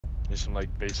There's some like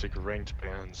basic ranked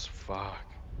bans. Fuck.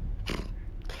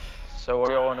 So what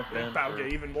do y'all want to It's ban about for? to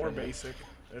get even more basic.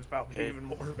 It's about to get even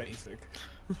more basic.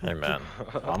 Hey man,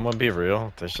 I'm gonna be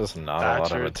real. There's just not a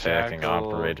lot of attacking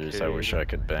operators I wish I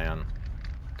could ban.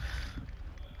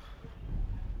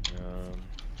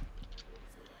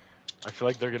 I feel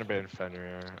like they're gonna ban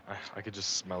Fenrir. I could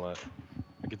just smell it.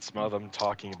 I could smell them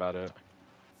talking about it.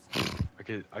 I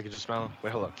could just smell.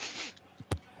 Wait, hold up.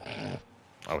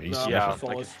 Oh, he's No, Yeah,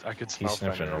 Solus. I could smell he's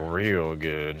sniffing Fenrir. real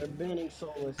They're good. banning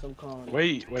Solus, I'm calling.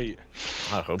 Wait.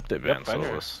 I hope they ban Fenrir.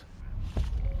 Solus.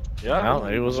 Yeah, Well,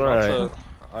 it was that's alright.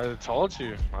 I told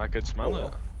you, I could smell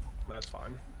it. That's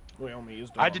fine. We only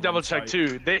used. I had to double check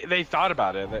too. They thought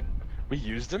about it. We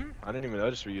used them. I didn't even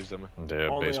notice we used them. Yeah,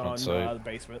 Only basement on site. the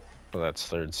basement. Well, that's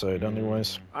third site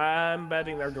anyways. I'm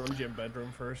betting they're going gym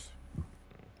bedroom first.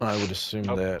 I would assume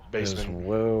that basement. as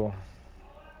well.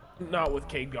 Not with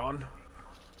Cade gone.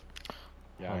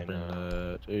 Yeah, I Open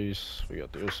know. that Ace. We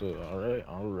got the Osa. Alright,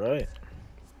 alright.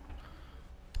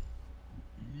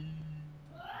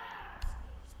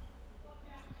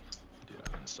 Dude,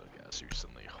 I've been so gas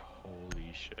recently.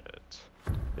 Holy shit.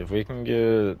 If we can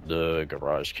get the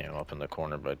garage cam up in the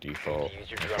corner by default,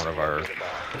 if one of our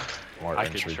more I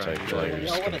could entry try type to do that. players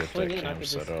Y'all can wanna get swing that in, I cam could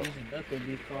set just up. use a duck and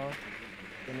be called.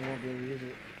 Then you won't be able to use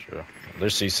it. True.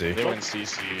 There's CC. They went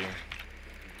CC.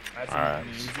 That's Alright.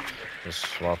 easy. Just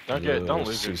swap Don't the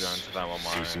lose your drone to that one.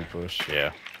 CC push.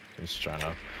 Yeah. He's trying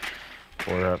to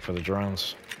pour out for the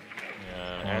drones.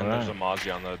 Yeah, and there's a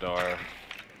Mozzie on the door.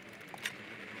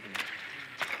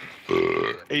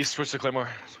 Ace, switch to Claymore.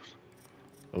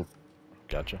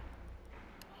 Gotcha.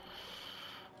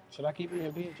 Should I keep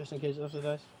EMP just in case it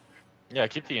dies? Yeah,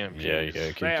 keep the MP. Yeah, you gotta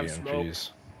keep They have the smoke. MPs.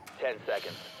 10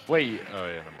 seconds. Wait. Oh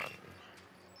yeah, never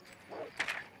mind.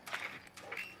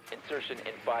 Insertion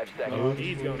in 5 seconds.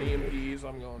 He's going EMPs.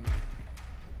 I'm going.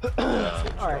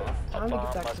 Alright, I'm gonna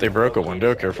get back to They broke a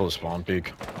window. Careful of spawn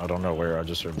peak. I don't know where. I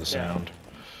just heard the sound.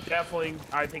 Definitely,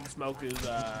 I think smoke is.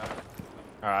 Alright,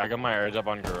 I got my air up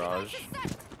on garage.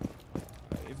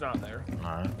 He's not there.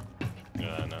 Alright.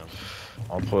 Yeah, I know.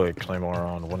 I'll put Claymore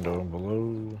on window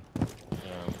below.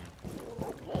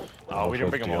 Oh, we didn't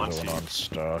put bring a the other Monty. one on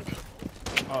stock.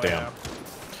 Oh, Damn. Yeah.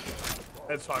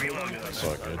 That's fine. We won't do that That's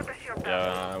next all time. good.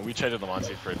 Yeah, we traded the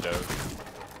Monty for a dope.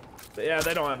 But yeah,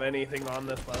 they don't have anything on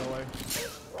this, by the way.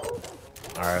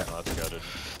 Alright. Oh, that's gutted.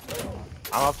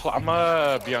 I'm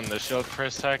gonna be on this shield for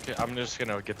a sec. I'm just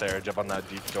gonna get the air jump on that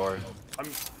deep door.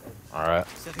 Alright.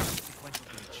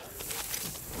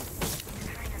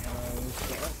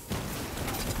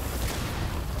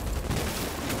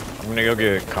 I'm gonna go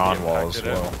get con wall as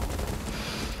Impacted it. well.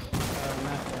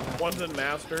 One's in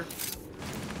master.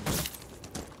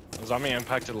 Zombie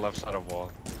impacted the left side of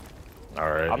wall.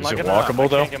 Alright. I'm Is not it gonna, I walkable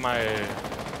though? can't get my...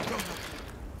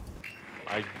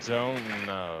 I don't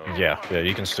know. Yeah,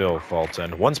 you can still vault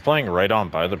in. One's playing right on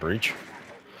by the breach.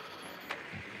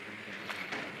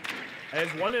 There's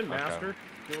one in master.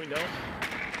 Do we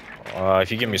know?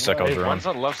 If you give me a sec, I'll Hey, drone. one's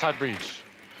on the left side breach.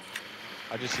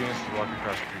 I just seen this walk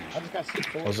across I breach. just got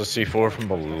C4. There's a C4 from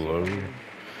below.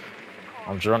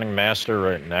 I'm droning master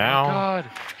right now. God.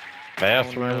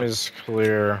 Bathroom Oh, no. is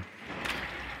clear.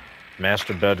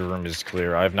 Master bedroom is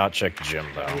clear. I have not checked gym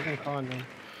You though. can con them.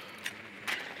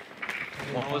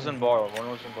 One was in bar.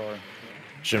 One was in bar.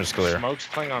 Gym's clear. Smoke's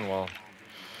playing on wall.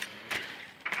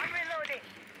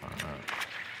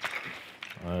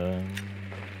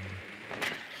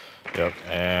 Yep,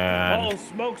 and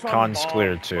smoke's on con's the bomb.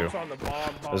 clear too. Smoke's on the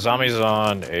bomb. The zombie's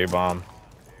on A bomb.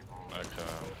 Okay.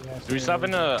 Yeah, Do we still have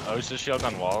an OSA shield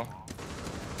on wall?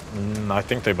 I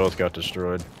think they both got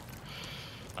destroyed.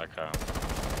 Okay.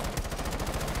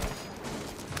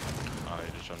 Oh,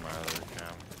 you just showed my other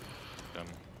cam. Damn.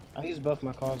 I used both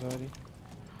my calls already.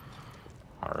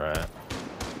 Alright.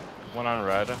 One on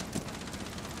red.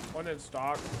 One in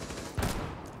stock.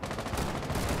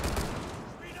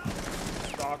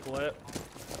 Stock lit.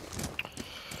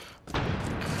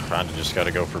 Kinda just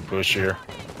gotta go for push here.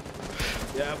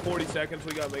 Yeah, 40 seconds.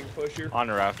 We gotta make a push here. On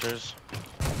the rafters.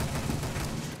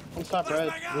 I'm stop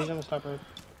red. Legion will stop red.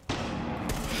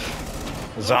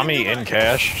 Zombie in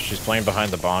cash. She's playing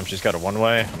behind the bomb. She's got a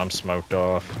one-way, and I'm smoked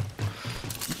off.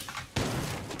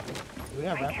 Do we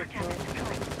have rapid throw?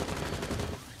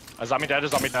 A zombie dead, a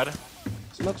zombie dead.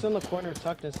 Smoke's in the corner,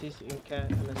 tucked in CC in cat.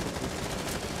 And then CC.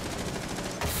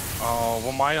 Oh,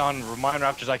 well, mine on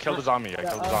rafters. I killed the zombie. I Yeah,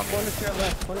 killed the zombie. corner to your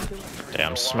left. Corner to your left.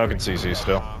 Damn, smoking CC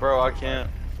still. Bro, I can't.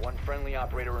 One friendly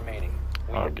operator remaining.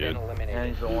 We Oh, have been good. And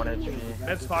eliminated. he's a 1 HP.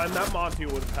 That's fine. That Monty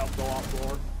would have helped go off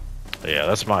floor. Yeah,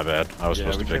 that's my bad. I was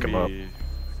supposed to pick him up.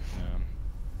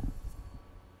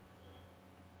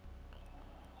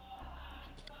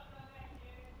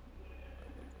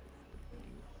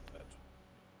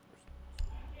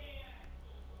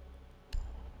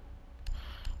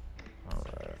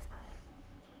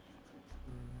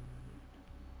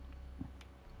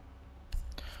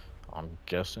 I'm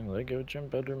guessing they go gym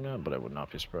bedroom now, but I would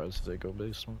not be surprised if they go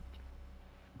basement.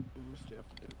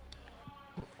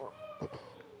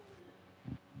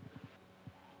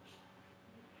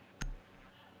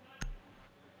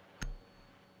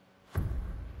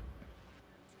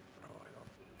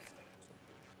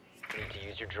 You need to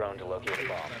use your drone to locate a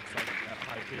bomb. That's like that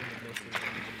high ping and this isn't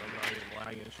even not even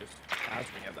lagging, it's just has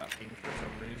me at that ping for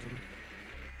some reason.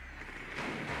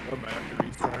 I'm after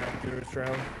he's trying to do his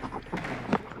round.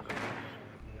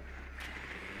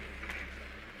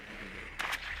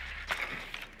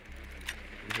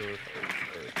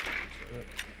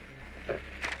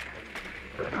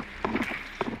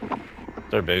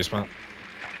 Their basement.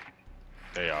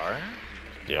 They are?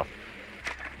 Yeah.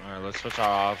 Alright, let's switch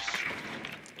our offs.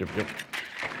 Yep. Put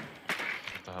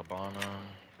the Habana.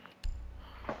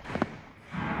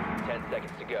 10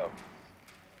 seconds to go.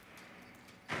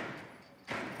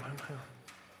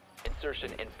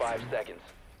 Insertion in 5 seconds.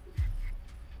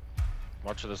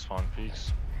 Watch the spawn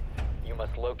peaks. You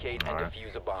must locate and Alright.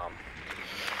 defuse a bomb.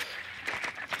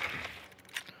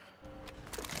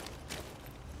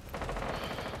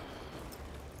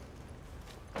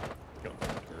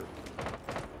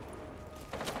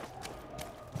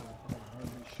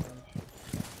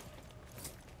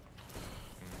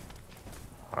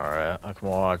 Alright, I can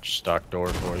watch stock door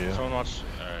for you. Someone watch.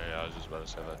 Yeah, I was just about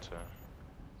to say that too.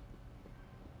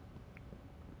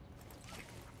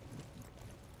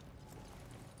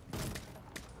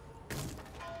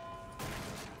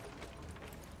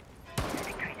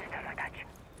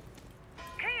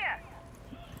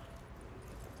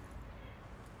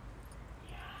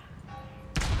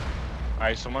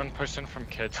 Alright, someone push in from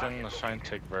kitchen. Let's try and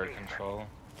take bird control.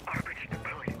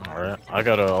 Alright,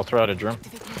 I'll throw out a drum.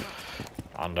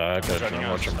 And I got a Shutting drum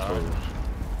out watch him stock. close.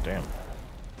 Damn.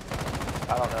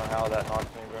 I don't know how that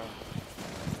knocked me, bro.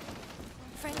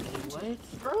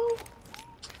 What, bro?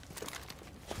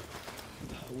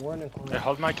 Warning Hey, corner.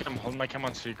 hold my cam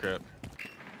on secret.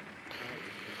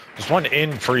 There's one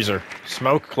in freezer.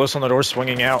 Smoke, close on the door,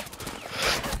 swinging out. The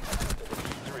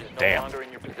diffuser is no Damn. longer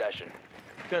in your possession.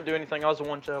 Couldn't do anything. I was a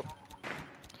one shot.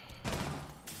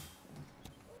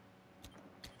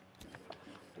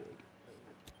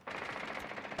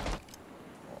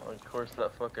 Of course,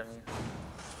 that fucking.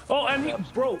 Oh, and he,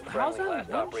 bro, how's Friendly that last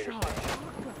one operator shot?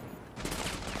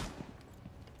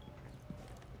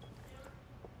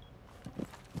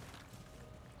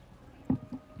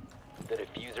 The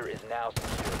diffuser is now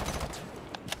secure.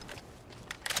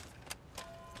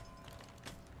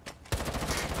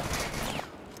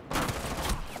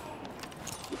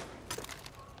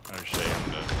 Oh shit.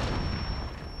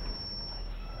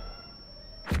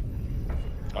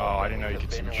 Oh, I didn't know you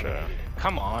could see me. Sure.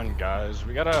 Come on, guys.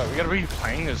 We gotta be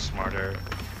playing this smarter.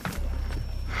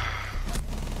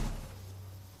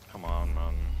 Come on,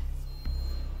 man.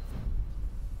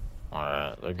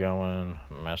 Alright, they're going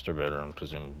master bedroom,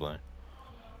 presumably.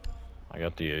 I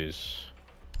got the ace.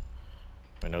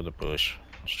 We know the push.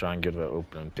 Let's try and get an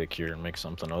open pick here and make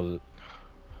something of it.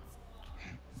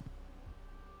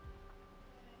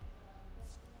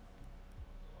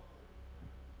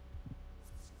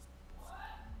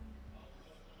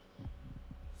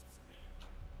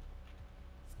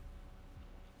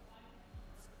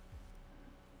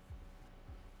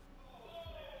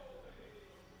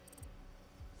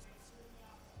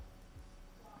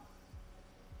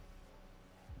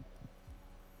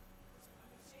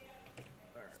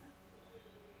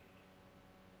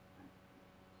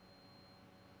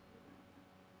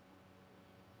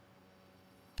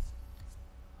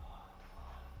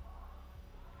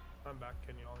 I'm back.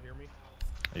 Can you all hear me?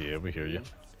 Yeah, we hear you.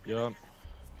 Yup.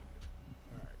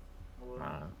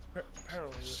 Alright.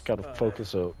 Apparently, Just gotta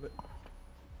focus up.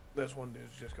 This one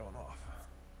dude's just going off.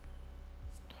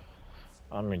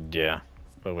 I mean, yeah.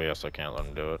 But we also can't let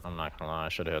him do it. I'm not gonna lie, I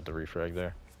should have had the refrag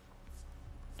there.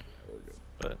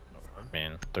 But, I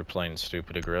mean, they're playing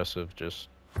stupid aggressive. Just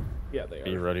Yeah, they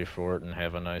be are. ready for it and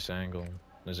have a nice angle.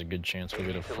 There's a good chance we'll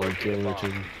get a free kill or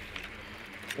two.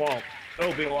 Well,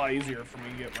 it'll be a lot easier for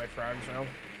me to get my frags now.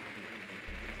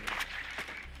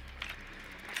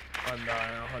 I'm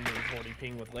 140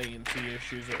 ping with latency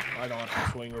issues. I don't have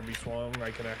to swing or be swung. I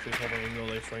can actually hold an angle.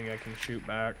 They swing, I can shoot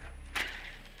back.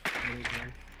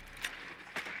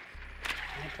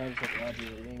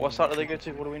 What side do they go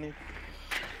to? What do we need?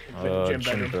 Gym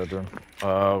Gym bedroom. bedroom. We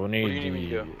What do need you need me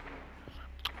to do?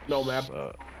 No map.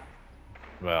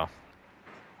 Well,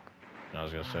 I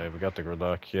was gonna say we got the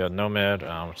gridlock. Yeah, nomad.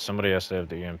 Somebody has to have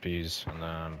the EMPs, and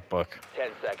then Buck 10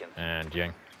 seconds. and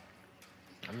Yang.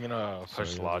 I'm gonna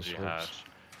push So, Logi yeah, this works. hatch.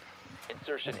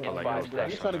 Insertion That's in what 5 I seconds.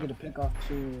 just try to get a pick off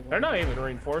too. They're not even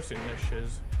reinforcing this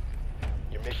shiz.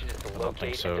 Your Your mission is to don't think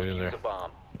locate so and either. defuse a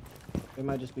bomb. They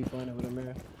might just be flying over the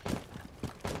mirror.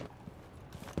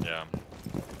 Yeah.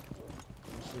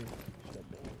 Let's see.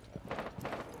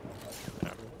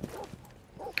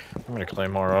 I'm gonna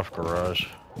Claymore off garage.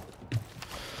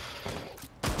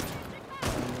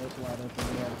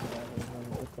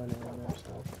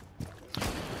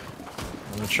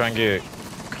 I'm gonna try and get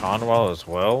Conwell as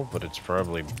well, but it's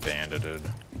probably bandited.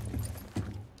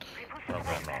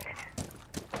 Probably not.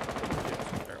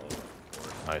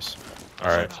 Nice.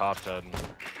 Alright. Top dead.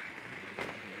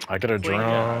 I got a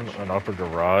drone, an upper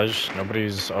garage.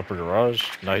 Nobody's upper garage.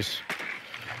 Nice.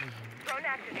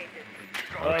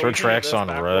 Throw tracks on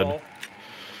red.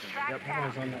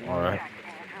 Alright.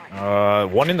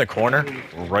 One in the corner,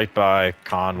 right by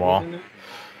Conwall.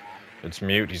 It's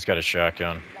mute, he's got a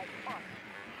shotgun.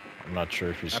 I'm not sure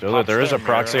if he's still there. There is a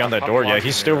proxy on that door. Yeah,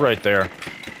 he's still right there.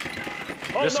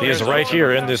 Oh, He is right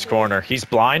here in this corner. He's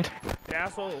blind.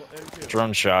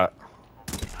 Drone shot.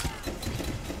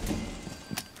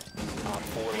 Op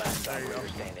 4 last operator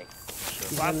standing.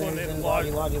 Last one in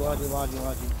lodgy.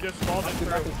 Just fall it Back in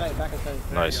through. sight, back in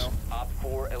sight. Nice. Op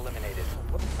 4 eliminated.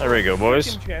 There we go,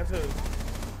 boys. Fucking chances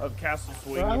of castle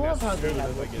swinging Bro, I love as how soon they as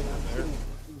have I get in there.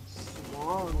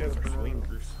 Long, You guys are bro.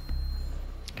 swingers.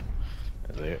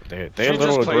 They She a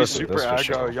little just plays aggressive. super That's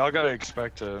for aggro. sure. Y'all gotta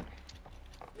expect it.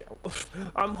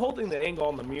 I'm holding the angle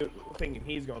on the mute, thinking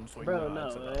he's going to swing. Bro, the no.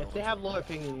 odds, and I If don't they know. have lower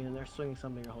pinging and they're swinging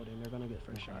something you're holding, they're gonna get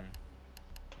first shot.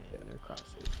 Yeah, they're cross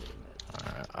hitting it.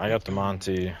 Alright, I got the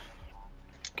Monty.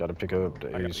 Gotta pick up the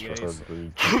I got ace the for her ace.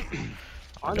 breach.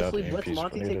 Honestly, the let's APs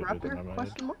Monty for take needed, Raptor? never mind.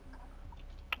 Question mark?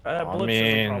 Blitz mean,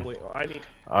 isn't probably.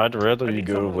 I'd rather I you need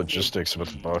go someone with logistics with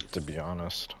APs. Buck, to be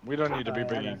honest. We don't need to be I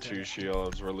bringing got 2 you.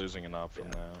 shields. We're losing enough from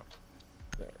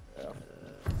that.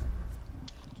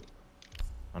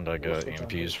 And I got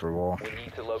EMPs for wall. We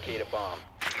need to locate a bomb.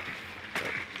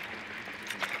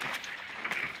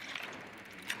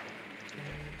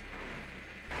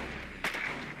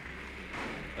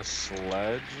 A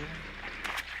sledge?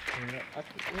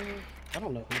 I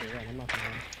don't know who they are. I'm not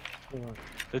gonna lie.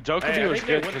 The Dokkaebi Hey, I was think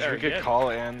they good went because there we could again.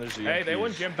 call and there's EMPs. Hey, they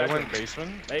went gym They bedroom. went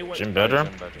basement? They went Gym bedroom?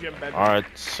 Gym bedroom. Alright,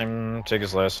 same take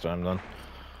as last time then.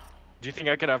 Do you think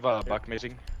I could have a buck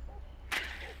mating?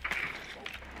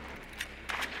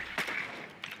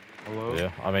 Hello?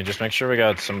 Yeah, I mean, just make sure we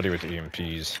got somebody with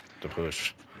EMPs to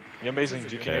push. Yeah, amazing.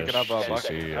 Do you think I could have a buck?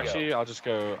 CC, Actually, I'll just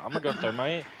go. I'm gonna go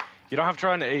thermite. You don't have to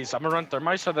run ace. I'm gonna run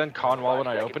thermite, so then con wall when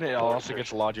I open it, I'll also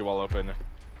get Logi wall open.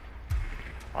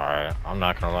 Alright, I'm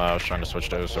not gonna lie, I was trying to switch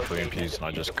to OSO for EMPs and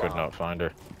I just could not find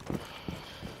her.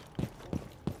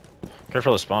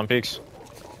 Careful of spawn peaks.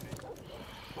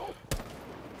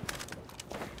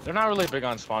 They're not really big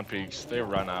on spawn peaks. They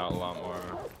run out a lot more.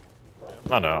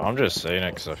 I know, I'm just saying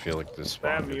it because I feel like this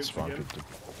spawn Bam, gets mute spawn again.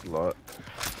 peaked a lot.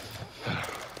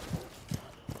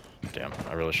 Damn,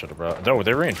 I really should have brought. No,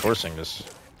 they're reinforcing this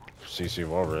CC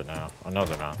wall right now. Oh, no,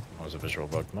 they're not. That was a visual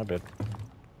bug. My bad.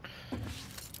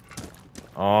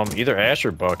 Either Ash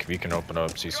or Buck, if you can open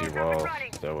up CC wall,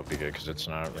 that would be good because it's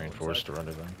not reinforced to run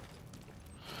it in.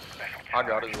 I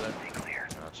got it then.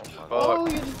 Oh,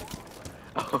 Fuck. you just...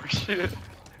 Oh shit.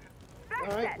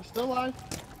 Alright, we're still alive.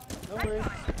 No worries.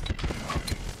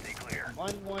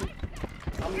 Blind one.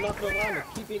 I'm not gonna lie,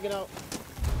 keep peeking out.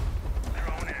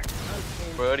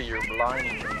 Buddy, you're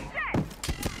blinding me.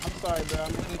 I'm sorry, bro.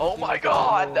 Oh my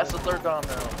god, that's the third time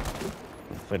now.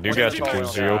 They do got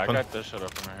jacuzzi Yeah, I open. got this shit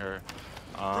open right here.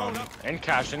 In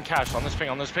cash, on this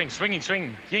ping, swinging,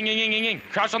 ying,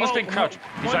 crouch on this ping, crouch.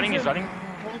 He's running.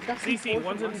 CC,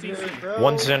 one's in CC.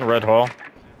 One's in red hall.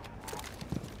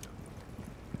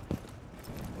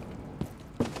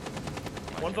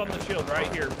 One's on the shield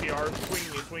right here. PR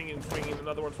swinging.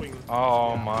 Another one swinging.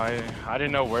 Oh my, I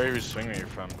didn't know where he was swinging you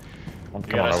from. I'm You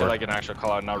coming gotta say over. like an actual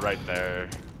call out, not right there.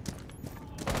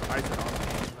 I said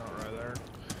not right there.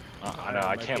 I know,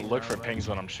 I can't look for pings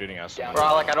when I'm shooting at someone.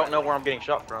 Bro, like I don't know where I'm getting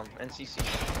shot from. NCC.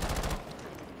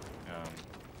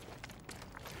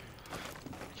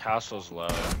 Castle's low.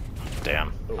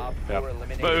 Damn. Op 4 Yep.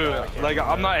 eliminated. But like,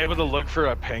 I'm not able to look for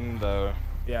a ping though.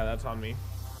 Yeah, that's on me.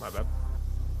 My bad.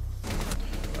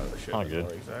 Oh,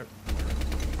 good. Exact.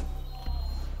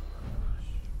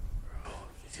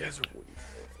 These guys are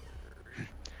weird.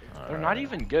 They're not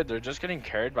even good. They're just getting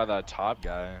carried by that top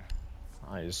guy.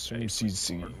 I assume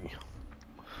CC.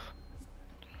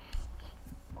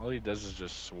 All he does is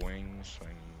just swing.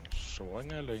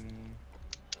 Swing-a-ling.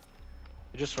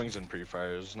 He just swings in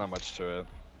pre-fires. There's not much to it.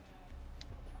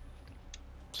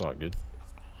 It's all good.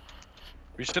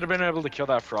 We should have been able to kill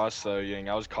that Frost though, Ying.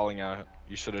 I was calling out.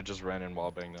 You should have just ran and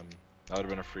wallbanged him. That would have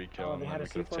been a free kill, Oh, and they then had a we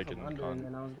could have C4 taken from under, and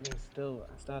then I was being still.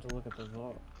 I still had to look at the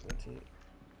vault. That's it.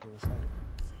 It was something.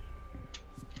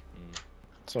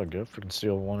 It's all good. If we can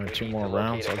steal one or We two need more to locate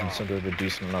rounds, a I bomb. consider it a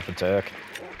decent enough attack.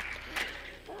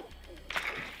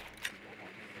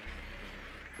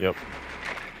 Yep.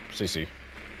 CC.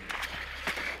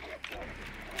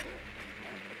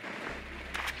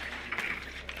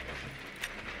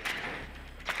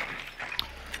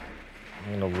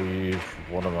 I'm gonna leave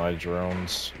one of my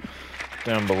drones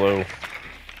down below.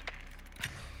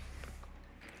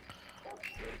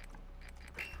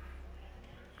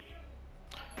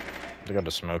 They got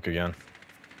to smoke again.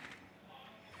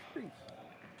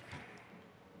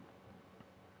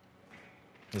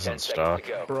 He's 10 in seconds stock. to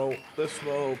go. Bro, the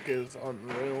smoke is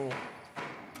unreal.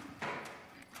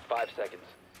 5 seconds.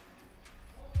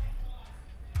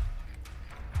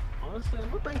 Honestly, I'm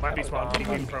gonna bring Might be Cap- spawn Bomb peeking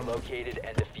must be from. located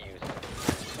and defused.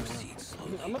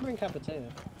 I'm gonna bring Capitano.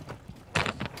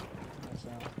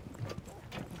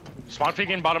 Spawn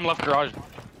peeking, bottom left garage.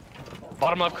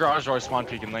 Bottom left garage door, spawn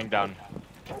peeking, laying down.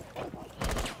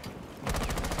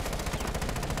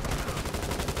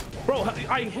 Bro,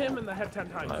 I hit him in the head 10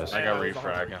 times. Nice. I got And that was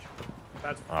refrag. 100.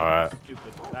 That's Alright.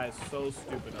 stupid. That is so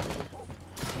stupid of me.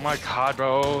 Oh my god,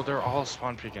 bro, they're all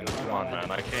spawn peeking. Come on, man,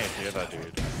 I can't hear that,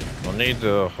 dude. We'll need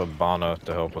the Habana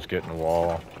to help us get in the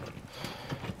wall.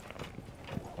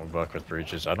 We're back with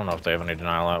breaches. I don't know if they have any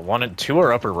denial out. 1 and 2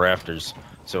 are upper rafters.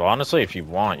 So honestly, if you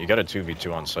want, you got a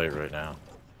 2v2 on site right now.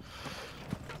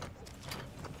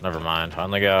 Never mind. I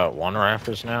only got 1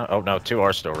 rafters now. Oh no, 2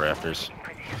 are still rafters.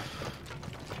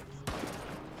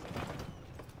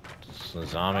 So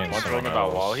zombie and What's someone wrong about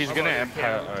else. wall? He's I'm gonna on your impact.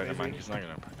 camera, Alright, never maybe. mind, he's not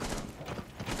gonna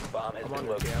impact. Bomb has I'm been on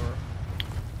your located. camera.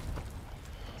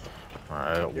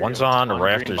 Alright, one's on the On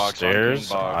green rafter box, on green stairs.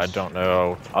 box. I don't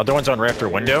know. Other one's on rafter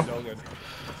window. So good.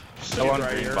 Still on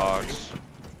Right green here. box.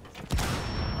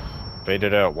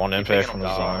 Faded out. 1 impact taking from him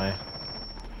the down. zombie.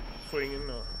 Swinging.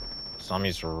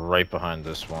 Zombie's right behind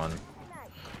this one.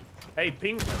 Hey,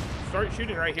 ping. Start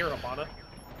shooting right here, Habana.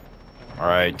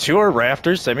 Alright, 2 are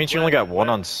rafters. That means you only got 1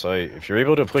 on site. If you're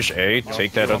able to push A,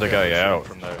 take that You won't other be able to guy shoot out.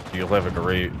 from there. You'll have a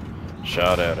great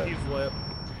shot at it. He's lit.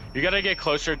 You gotta get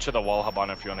closer to the wall,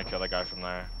 Habana, if you wanna kill the guy from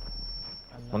there.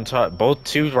 One top, both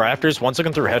 2 rafters. One's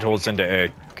looking through head holes into A.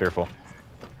 Careful.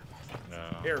 No.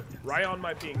 Here, right on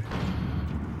my ping.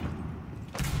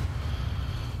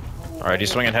 Alright,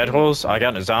 he's swinging head holes. I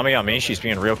got a zombie on me. She's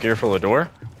being real careful of the door.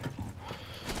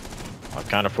 I've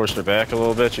kind of forced her back a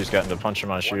little bit. She's gotten to punch in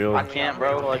my shield. I can't,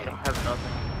 bro. Like, I have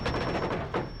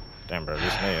nothing. Damn, bro,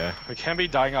 just me, eh? We can't be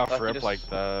dying off Lucky rip just- like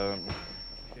that.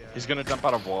 He's gonna dump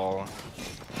out a wall.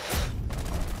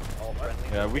 All friendly.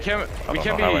 Yeah, we can't don't be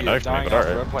know how he knifed me, dying but off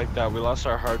alright. rip like that. We lost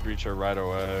our hard breacher right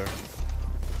away.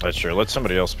 That's true. Let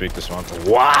somebody else peek this one.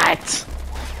 What?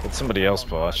 Let somebody else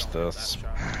watch this.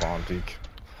 Spawn peek.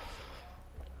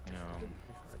 Yeah.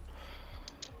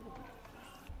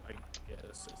 I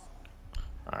guess.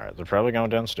 Alright, they're probably going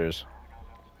downstairs.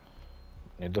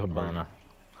 Need the Habana.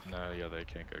 No, yeah, they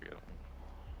can't go get him.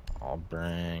 I'll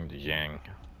bring the Yang.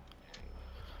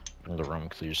 Bring the room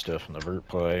clear stuff and the vert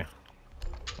play.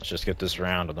 Let's just get this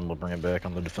round and then we'll bring it back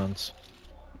on the defense.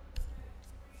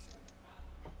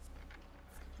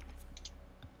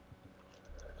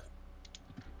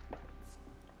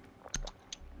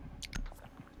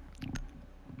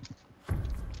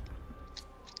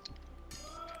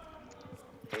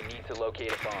 We need to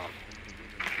locate a bomb.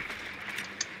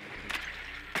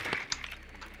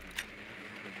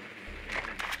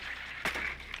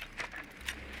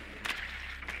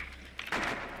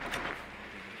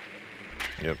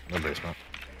 Yep, the basement.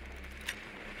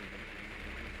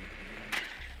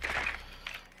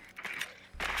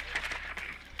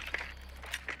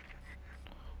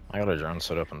 I got a drone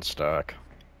set up in stock.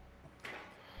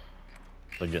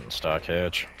 They're getting stock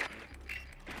hatch.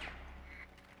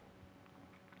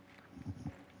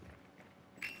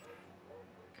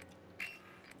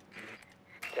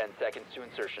 Ten seconds to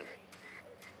insertion.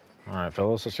 Alright,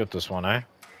 fellas, let's get this one, eh?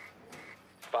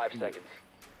 5 seconds.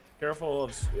 Careful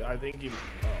of. I think you.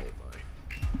 Oh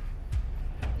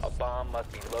my. A bomb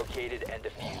must be located and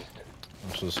defused.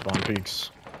 Into the spawn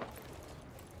peaks.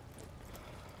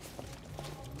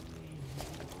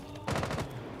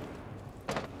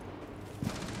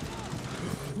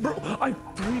 Bro, I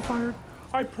pre-fired.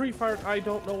 I pre-fired. I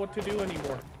don't know what to do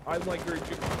anymore. I'm like, you're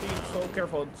being so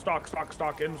careful. Stock, stock,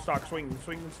 stock, in stock, swing,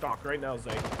 swing, and stock right now,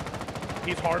 Zay.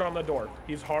 He's hard on the door.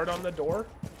 He's hard on the door.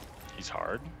 He's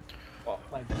hard.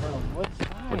 Like, bro, what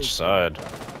side? Which side?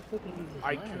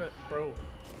 I couldn't, bro.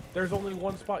 There's only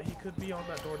one spot he could be on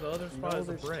that door. The other spot is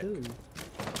a brick. Two.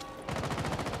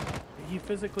 He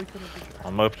physically couldn't do that.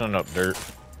 I'm opening up dirt.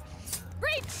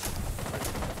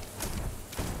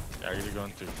 Yeah, you're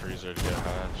going through freezer to get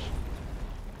hatch.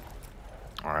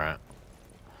 Alright.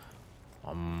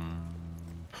 I'm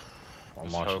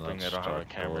Just watching hoping that they don't have a stock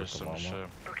camera or at the some moment. shit.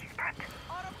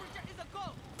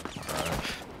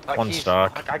 Like, One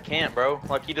stock. Like, I can't, bro.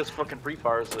 Like, he just fucking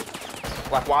pre-fires it.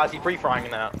 Like, why is he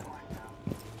pre-firing that?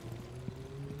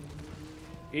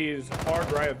 He's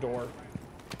hard right at door.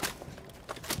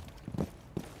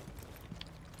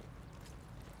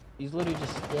 He's literally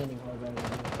just standing hard right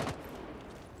at door.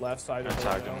 Left side I of the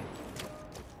tagged door. him.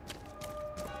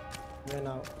 Ran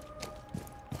out.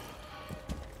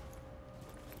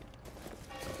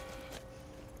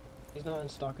 He's not in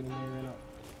stock anymore. He ran out.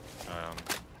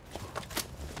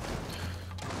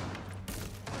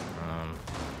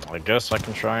 I guess I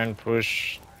can try and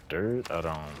push dirt. I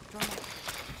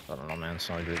don't know, man. It's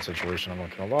not a great situation. I'm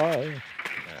not gonna lie. Yeah.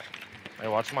 Hey,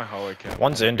 watch my hallway cam.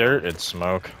 One's in dirt. It's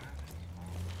smoke.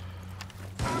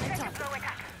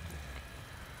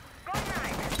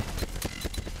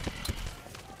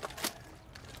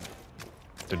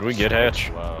 Did we get hatch?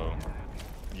 Whoa.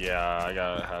 Yeah, I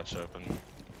got a hatch open.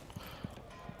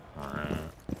 Alright.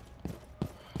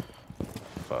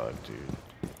 Fuck, dude.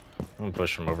 I'm gonna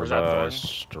push him over Where's that by thorn?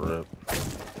 strip.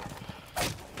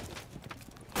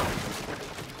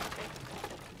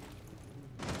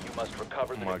 You must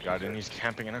recover Oh the my god, diffuser. and he's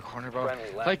camping in a corner, bro.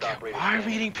 Friendly, last Like, operator why are we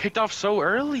standing. getting picked off so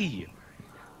early?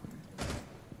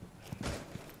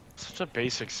 Such a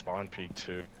basic spawn peek,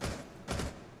 too.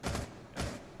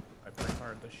 I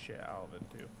pre-fired the shit out of it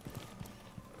too.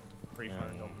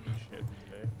 Pre-firing Yeah. don't mean shit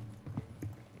today.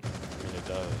 I mean, it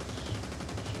does.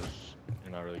 It's just,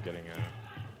 you're not really getting it.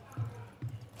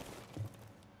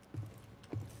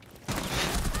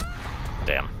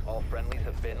 Damn. All friendlies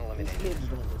have been These eliminated. kids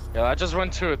doing this. Yeah, I just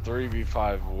went to a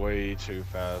 3v5 way too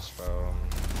fast, bro.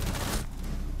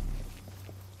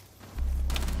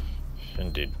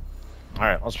 Indeed.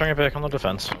 Alright, let's bring it back on the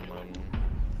defense.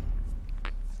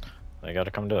 They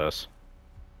gotta come to us.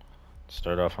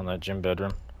 Start off on that gym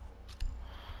bedroom.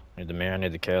 Need the mirror,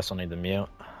 need the castle, need the mute.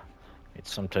 Need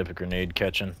some type of grenade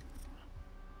catching.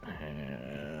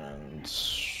 And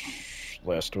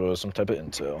last was some type of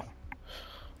intel.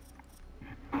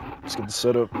 Let's get the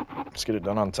setup. Let's get it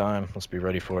done on time. Let's be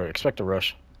ready for it. Expect a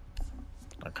rush.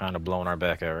 They're kind of blowing our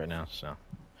back out right now, so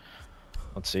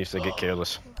let's see if they get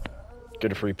careless.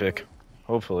 Get a free pick,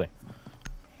 hopefully.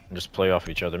 And just play off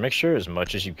each other. Make sure as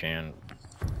much as you can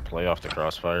play off the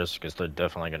crossfires, because they're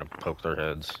definitely going to poke their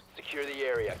heads Secure the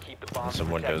area. Keep the in bombs some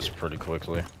windows protected. pretty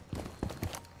quickly.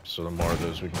 So the more of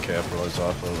those we can capitalize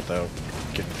off of without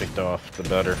getting picked off, the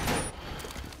better.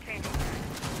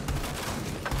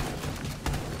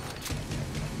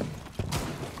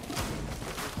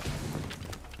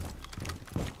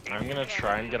 I'm gonna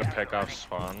try and get a pick off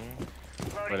spawn,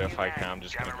 but if I can, I'm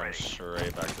just gonna come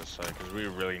straight back to site, because we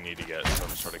really need to get some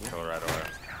sort of kill right away.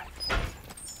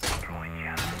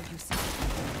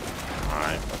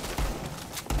 Alright.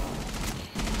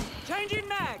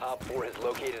 Op 4 has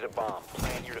located a bomb.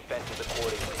 Plan your defenses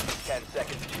accordingly. 10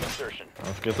 seconds to insertion.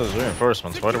 Let's get those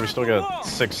reinforcements. Why do we still got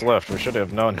 6 left? We should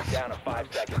have none. Down to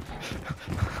 5 seconds.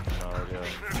 No idea.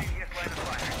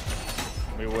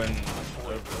 We win.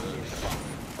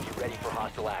 Be ready for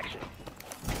hostile action.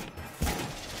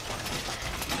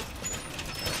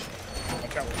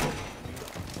 Watch out.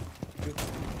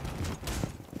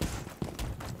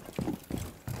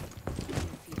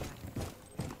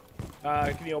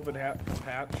 Can you open hatch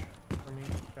for me?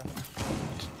 Okay.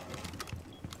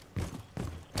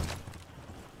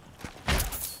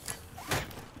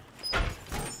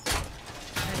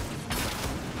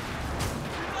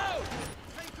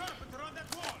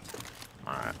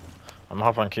 Alright. I'm gonna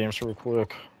hop on cams real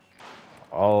quick.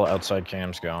 All outside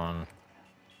cams gone.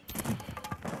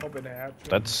 Open hatch.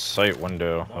 That's site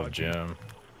window of gym.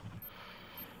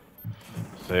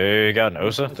 They got an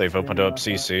OSA. They've opened up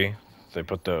CC. They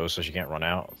put the OSA, you can't run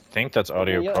out. I think that's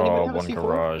audio Yeah, call, anybody have a one C4?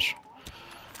 garage.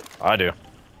 I do.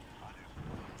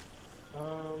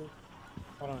 Hold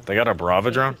on. They got a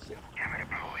Brava drone?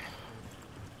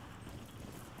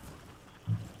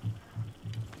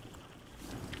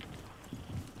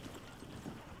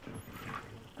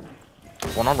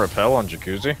 One on rappel on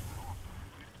jacuzzi.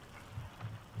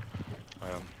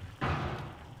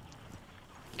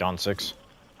 Gone 6.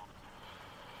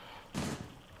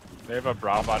 They have a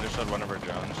Bravo, I just had one of our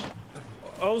drones.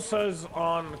 Osa's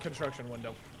on construction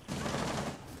window.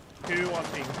 2 on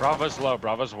ping. Bravo's low,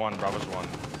 Bravo's 1, Bravo's 1.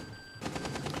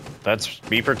 That's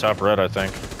beeper top red, I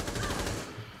think.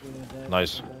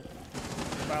 Nice.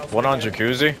 One on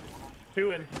jacuzzi.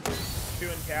 2 in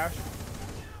cash.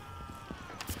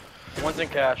 One's in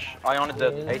cash. Ion is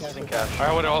dead. Ace is in cash.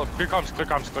 Alright, wait, hold. Clear comms, clear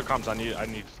comms, clear comms.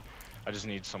 I just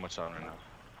need so much sound right now.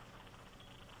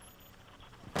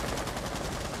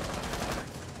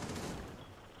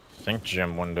 I think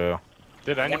gym window.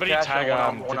 Did anybody cash tag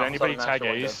and one did anybody outside tag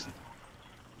the master Ace?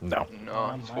 No. No,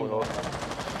 I'm fully hold.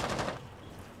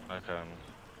 Okay.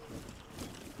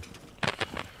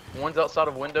 One's outside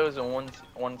of windows and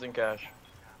one's in cash.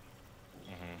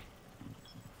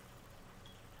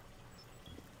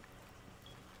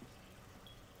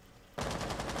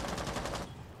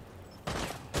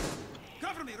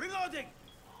 Cover me, reloading.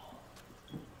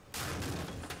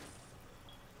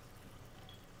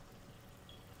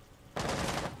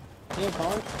 You have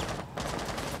con?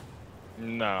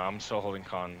 No, I'm still holding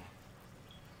con.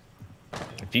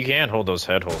 If you can't hold those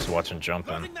head holes watching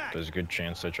jumping, there's a good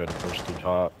chance they try to push through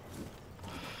top.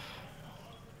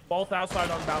 Both outside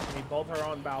on balcony. Both are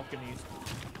on balconies.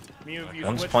 You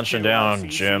One's switch punching to, down, CC,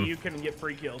 Jim. You can get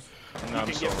free kills. No,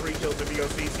 You can get free kills if you go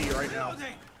CC right now.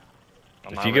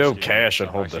 I'm If not you go risky. cash and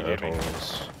I'm hold the actually head gaming.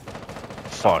 holes.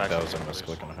 Fuck, that was a actually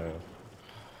misclick and a half.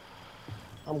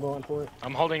 I'm going for it.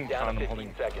 I'm holding Down con, to I'm 15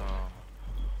 holding. seconds.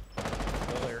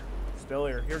 Still here. Still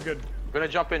here. You're good. I'm gonna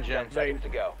jump in, Jim. 10 seconds to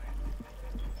go.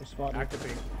 I'm spotting.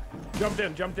 Activate. Jumped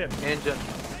in. Jumped in. Engine.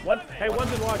 One. Hey,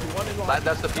 one's in lobby. One in lobby.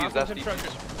 That's the fuse. Last That's one's the in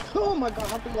fuse. trenches. Oh my god,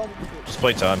 how big lobby is it? Just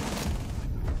play time.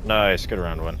 Nice, good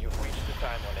round one. You've reached the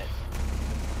time limit.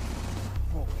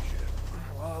 Holy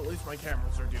shit. Well, at least my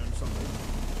cameras are doing something.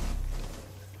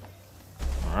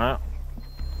 Alright.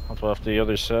 Hop off the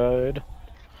other side.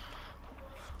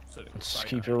 Sitting Let's side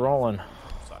keep eye. it rolling.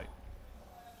 Side.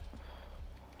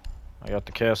 I got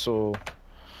the castle.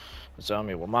 It's on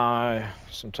me with my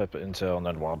some type of intel and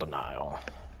then wall denial.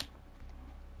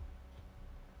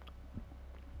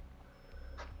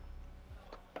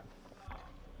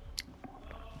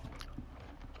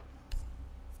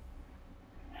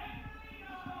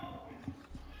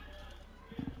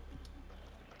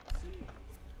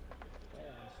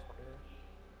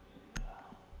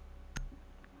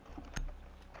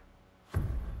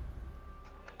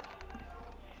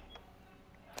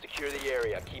 Secure the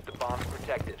area. Keep the bombs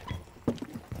protected.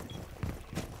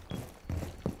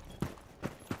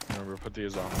 Remember, put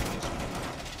these on.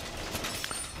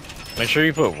 Make sure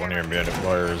you put one of your mid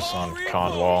wires on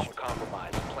con wall.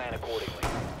 Compromise. Plan accordingly.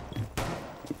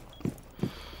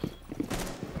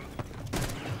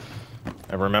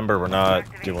 And remember, we're not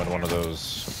doing one of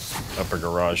those upper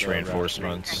garage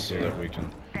reinforcements so that we can.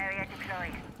 Barrier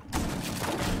deployed.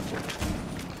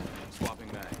 Swapping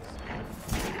bags.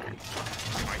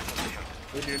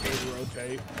 We do need to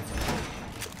rotate.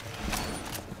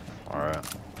 Alright.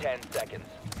 10 seconds.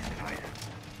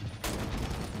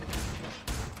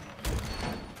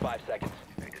 5 seconds.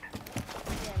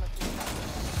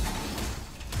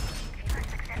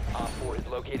 Op 4 has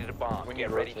located a bomb. We need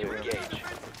Get ready to rotate. engage.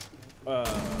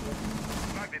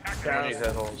 We need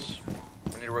head holes.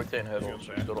 We need to rotate head holes.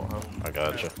 We still don't have them. I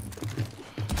gotcha.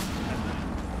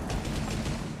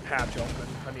 Hatch open.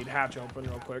 I need hatch open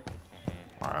real quick.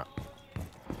 Alright.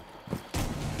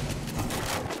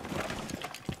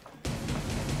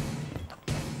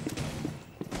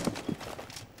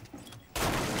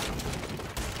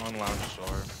 On lounge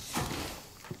door.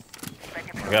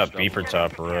 I got beeper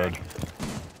top red.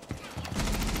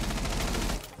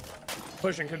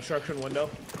 Pushing construction window.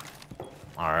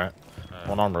 Alright.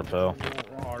 One on rappel.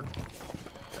 Hard.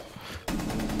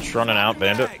 Just running out,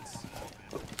 bandit. Ready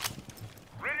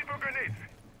for grenades.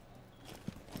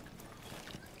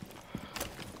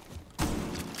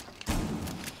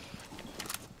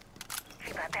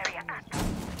 Keep our barrier up.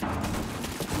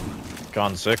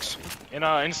 Gone 6. In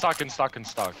stock.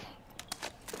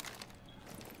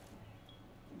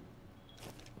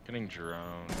 Getting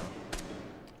drone.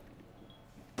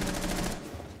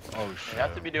 Oh shit. We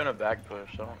have to be doing a back push.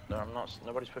 I don't. I'm not.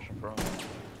 Nobody's pushing front.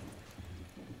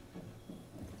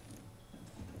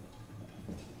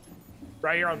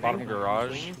 Right here on Bottom B.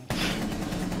 garage.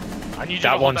 I need you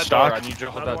Got to hold one that stock. door. I need you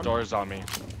to hold Another that one. doors on me.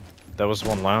 That was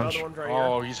one lounge. Another one's right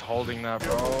Oh, here. he's holding that,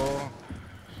 bro.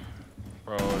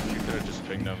 Bro, if you could have just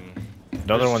pinged him.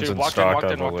 Another There's one's two. in Walked stock, I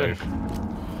walked believe.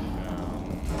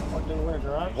 Walked in where,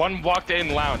 garage? One walked in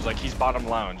lounge, like he's bottom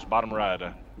lounge, bottom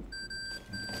red.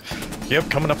 Yep,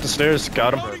 coming up the stairs.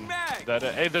 Got him. Loading mag.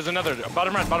 Hey, there's another.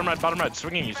 Bottom red.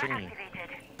 Swinging you. Activated.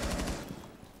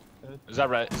 Is that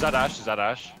red? Is that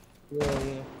Ash? Yeah.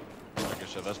 Okay,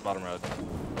 so that's bottom red.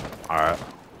 Alright.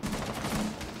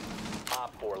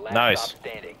 Op 4 last Nice. stop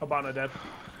standing. Habana dead.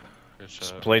 Good It's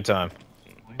shit. playtime.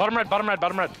 Bottom red.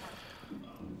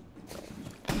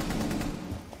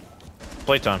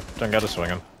 Playtime. Don't gotta swing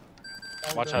him.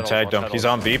 Watch I out. tagged him. He's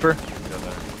on beeper.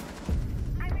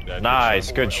 dead.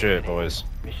 Nice, good shit, boys.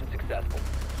 Mission successful.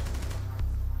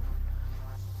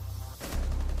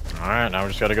 Alright, now we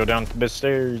just gotta go down the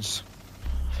stairs.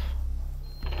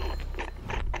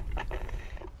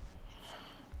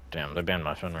 Damn, they banned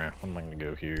my Fenrir. I'm gonna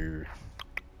go here.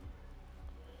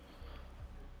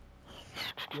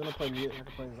 You wanna play mute? I can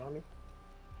play zombie.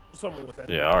 Someone with that.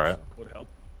 Yeah, alright. Would help.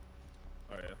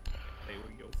 Alright. Hey,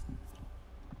 we go.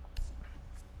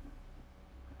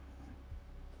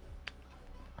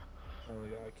 Oh, we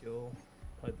gotta kill.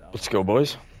 Let's go,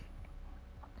 boys.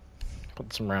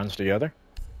 Put some rounds together.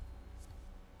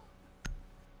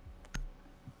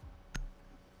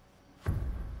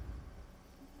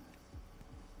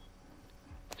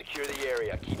 Secure the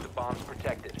area. Keep the bombs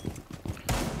protected.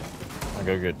 I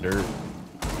go get dirt.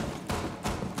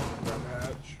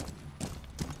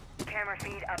 Camera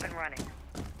feed up and running.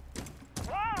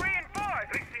 Wall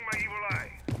reinforced! Fixing my evil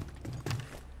eye.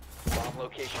 Bomb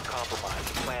location compromised.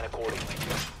 Plan accordingly.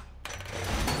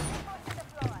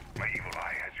 My evil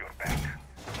eye has your back.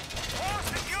 Wall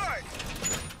secured!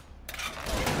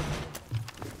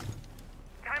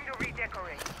 Time to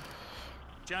redecorate.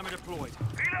 Jammer deployed.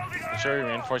 Reloading I'm sure we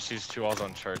reinforce these two walls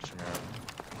on church, man.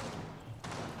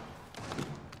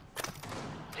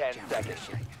 10 seconds.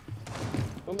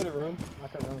 Go to the room. I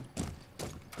can run.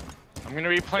 I'm gonna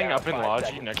be playing Down up in 5 Logi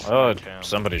seconds. next to my cam.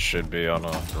 Somebody should be on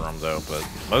a drum though, but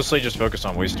mostly just focus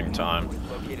on wasting time.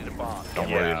 Located a bomb.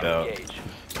 Don't worry about Engage.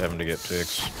 having to get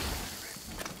picks.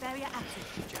 Barrier active.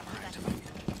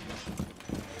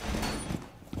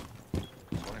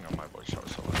 Sorting on my voice show,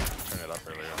 so let's turn it up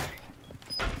earlier.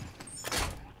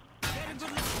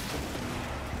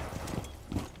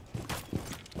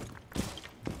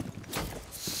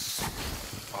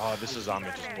 Oh, this is zombie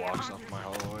just blocks off my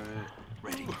hallway.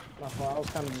 Ready. My fault. I was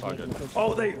kind of just all making good. a picture.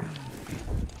 Oh, they.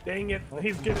 Dang it.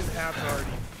 He's getting half already.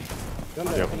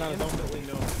 Yep. Instantly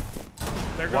no.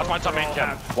 They're Watch my going top for main all cam.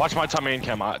 half. Watch my top main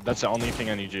cam. That's the only thing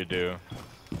I need you to do.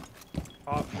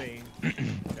 Top main. Yeah.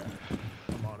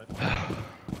 I'm on it.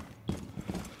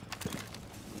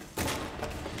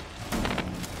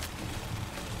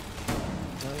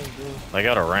 I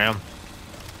got a ram.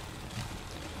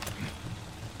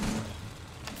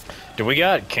 Do we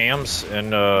got cams in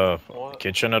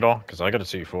kitchen at all? Cause I got a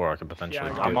C4. I could potentially.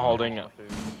 Yeah, I get. I'm holding it.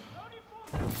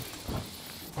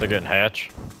 They're getting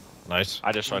hatch. Nice.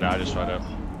 I just tried it. I just tried it.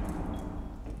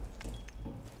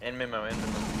 In memo, in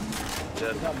memo.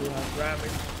 Dead.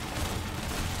 Grabbing.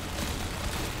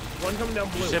 One coming down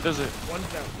blue. You see if there's a.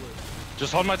 One's down blue.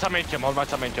 Just hold my top main cam. Hold my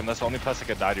top main cam. That's the only place I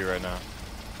could die to right now.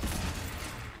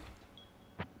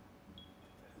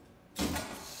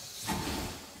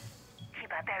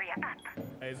 Keep our barrier up.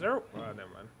 Hey, is there? Oh, never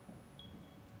mind.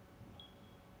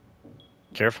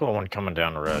 Careful of one coming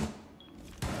down the red.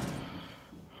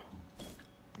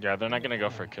 Yeah, they're not gonna go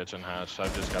for kitchen hatch.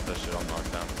 I've just got this shit on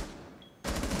lockdown.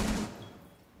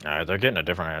 Alright, they're getting a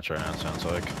different hatch right now, it sounds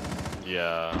like.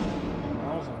 Yeah. I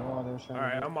was like, oh, they were trying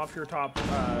Alright, to I'm off your top.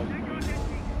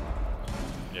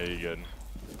 Yeah, you good.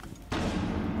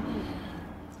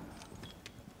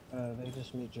 They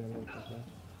just meet German. Okay.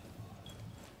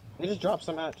 They just dropped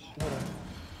some match. Hold on.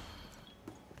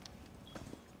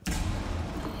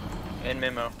 In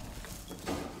memo.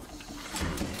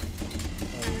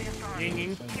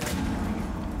 Yinging.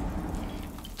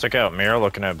 Took out mirror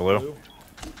looking at blue.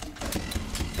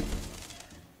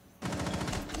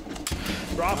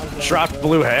 Drop. Dropped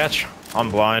blue hatch.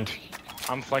 I'm blind.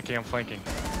 I'm flanking. I'm flanking.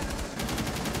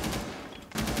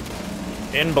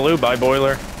 In blue by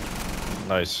boiler.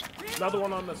 Nice. Another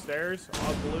one on the stairs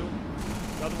on blue.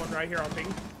 Another one right here on pink.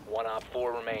 1 op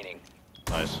 4 remaining.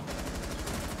 Nice.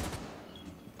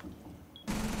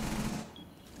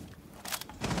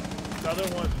 Another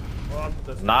one on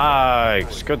the stairs.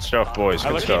 Nice. Good stuff, boys. I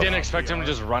Good look, stuff. didn't expect him to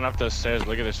just run up those stairs.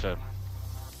 Look at this shit.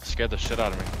 Scared the shit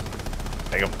out of me.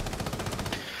 Take him.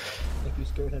 I think you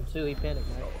scared him too. He panicked,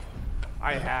 right?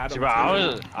 I had See, him.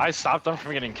 but too. I stopped them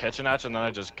from getting kitchen hatch, and then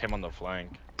I just came on the flank.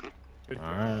 Good job.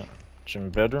 Alright. Gym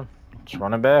bedroom. Let's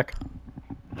run it back.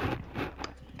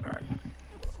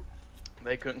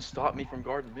 They couldn't stop me from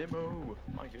guarding memo.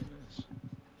 My goodness.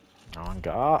 On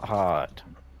got hot.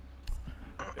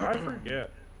 I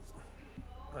forget.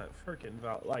 I freaking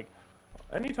about like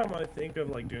anytime I think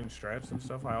of like doing stripes and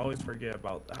stuff, I always forget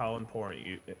about how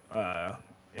important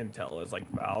intel is. Like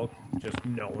Val, just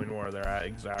knowing where they're at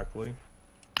exactly.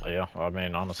 Yeah, I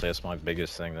mean, honestly, that's my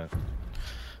biggest thing that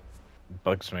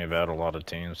bugs me about a lot of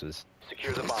teams is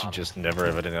Secure the you bomb. just never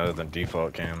have anything other than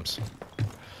default cams.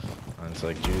 And it's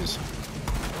like, jeez.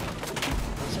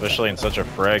 Especially in such a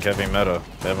frag-heavy meta,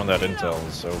 having that intel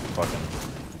is so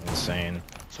fucking insane.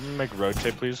 Someone make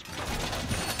rotate, please.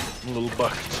 I'm a little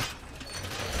bucked.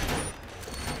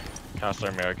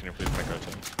 Counselor Mary, can you please make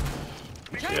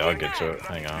rotate? Yeah, I'll get to it.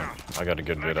 Hang on. I got a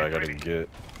good bit I gotta get.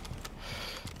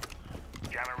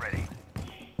 Jammer ready.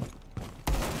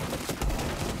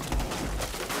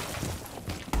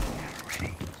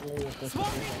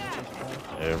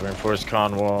 Yeah, reinforced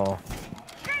con wall.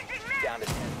 Down to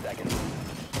 10 seconds.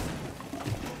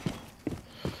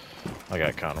 I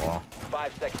got con wall.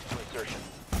 5 seconds to insertion.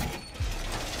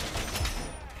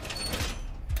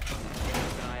 Keep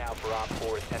an eye out for Op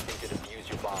 4 attempting to defuse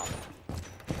your bomb.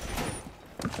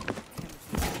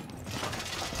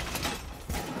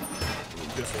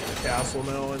 Just in the castle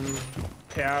now and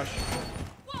cash.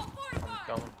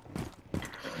 Coming.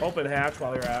 Open hatch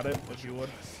while you're at it, if you would.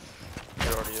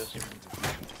 There already is.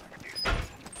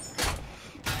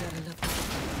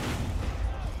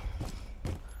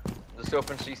 Just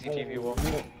open CCTV wall.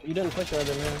 You didn't push her in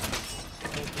there.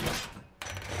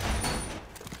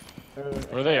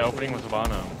 Where are they opening with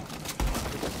Habano?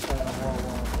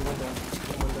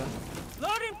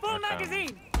 Loading full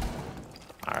magazine.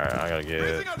 Alright, I gotta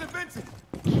get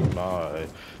my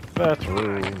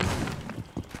bathroom.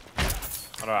 I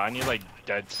don't know, I need like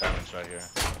dead silence right here.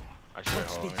 Actually,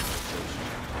 hold on.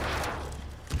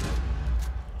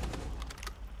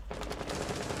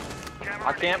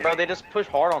 I can't, bro. They just push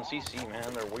hard on CC,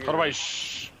 man. They're weird. How do I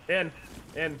shh? In.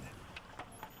 And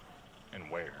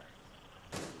where?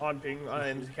 On ping,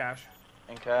 in cash.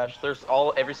 And cash. There's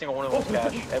every single one of them is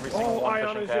cash. Every single Oh, one Ion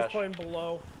pushing is cash. just playing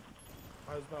below.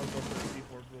 I was about to go for the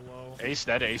C4 below. Ace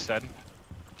dead, ace dead.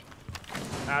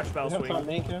 Ash bell You have top swing.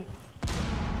 main camp?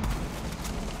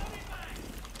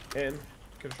 In.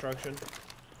 Construction.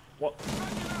 What?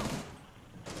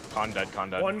 Con dead, con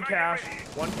dead. One cash,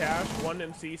 one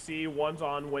in CC, one's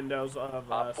on windows of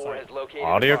Op 4 site. has located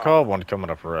Audio a bomb. call, one coming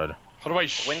up red. How do I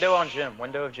shh? Window on gym.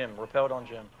 Window of gym. Repelled on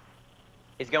gym.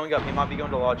 He's going up. He might be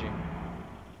going to Logi.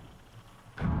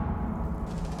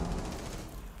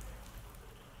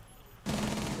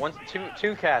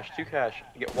 Two cash.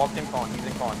 Get walked in con. He's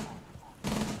in con.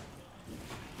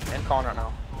 In con right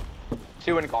now.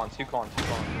 Two con.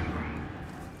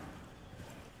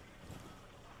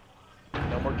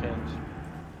 No more kins.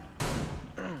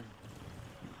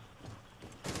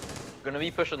 Gonna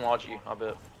be pushing Logi, I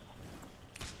bet.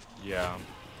 Yeah.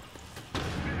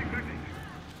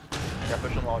 Yeah,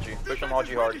 pushing Logi. Pushing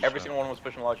Logi hard. Every single one was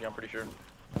pushing Logi, I'm pretty sure.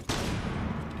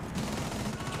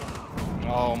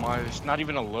 Oh my, it's not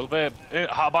even a little bit.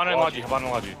 Habano and Logi, Habano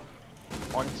and Logi.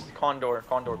 On Condor.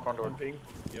 On ping.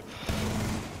 Yep.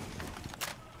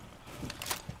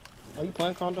 Are you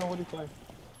playing Condor? What are you playing?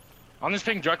 On this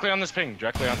ping, directly on this ping,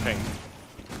 directly on ping.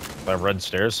 That red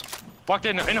stairs. Walked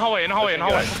in hallway, in hallway.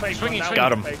 Swinging.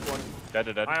 Got him.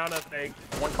 Dead. Ion is fake.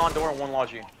 One Condor and one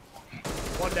Logi.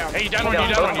 One down. Hey, you down one, Both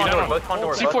you down Condor, one. both Condor.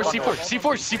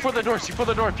 C4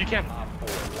 the door if you can.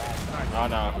 Oh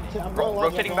no. I'm going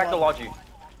Logi, Rotating back to Logi.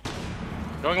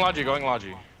 Going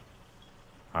Logi.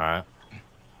 Alright.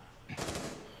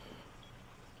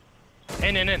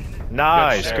 In.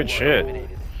 Nice, good shit.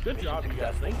 Good job, you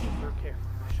guys. Thank you for care.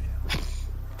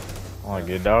 Oh,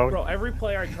 good dog. Bro, every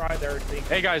play I try, they're thinking.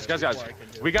 Hey guys.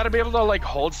 We gotta be able to like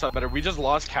hold stuff better. We just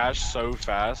lost cash so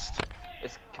fast.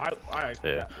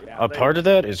 Yeah. A part of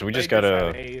that is we just had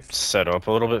gotta ace. set up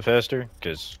a little bit faster,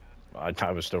 because I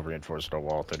was still reinforced a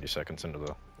wall 30 seconds into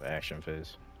the action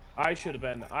phase. I should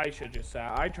just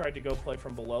sat. I tried to go play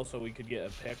from below so we could get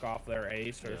a pick off their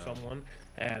ace or someone,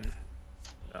 and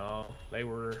no, they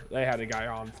had a guy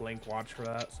on flank watch for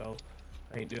that, so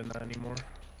I ain't doing that anymore.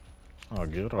 Oh,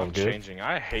 good, all I'm good. changing.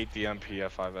 I hate the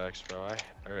MP5X, bro.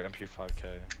 Or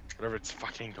MP5K, whatever it's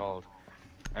fucking called.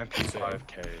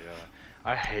 MP5K. Yeah.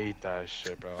 I hate that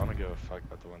shit, bro. I don't give a fuck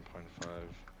about the 1.5.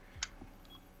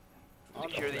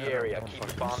 Secure the area. Keep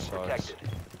the bombs Sucks. protected.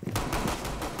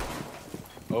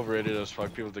 Overrated as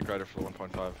fuck. People degrade it for the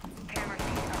 1.5.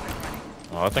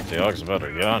 Well, I think the AUG's a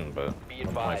better gun, but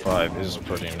 1.5 is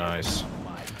pretty nice.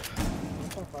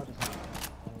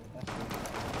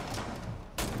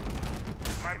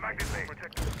 My magnet bay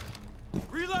protected.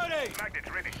 Reloading!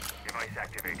 Magnets ready. Device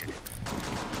activated.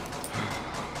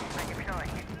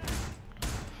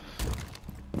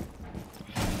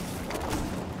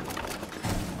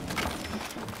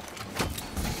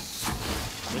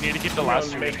 We need to keep the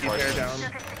last two Make you tear down.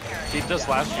 reinforcements. Keep this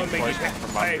last reinforcement from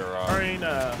Hey, under.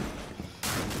 Arena.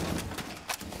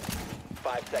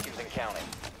 5 seconds and counting.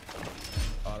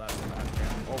 Oh, that's a bad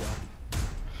cam. Oh well.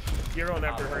 You're going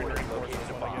after her. Op 4 has located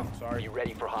a bomb. Sorry. Be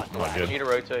ready for hostile Not We action. good. need to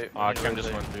rotate. Cam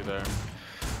just went through there.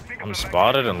 I'm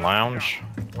spotted in lounge.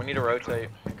 We need to rotate.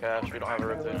 Cash, we don't have a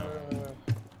rotate.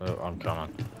 Oh, I'm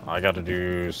coming. I gotta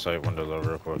do sight window though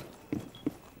real quick.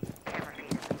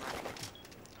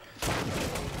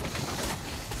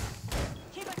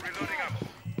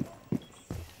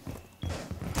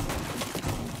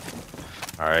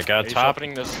 Alright, got Ace top.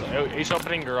 opening this. Ace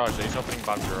opening garage. Ace opening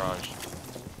bottom garage.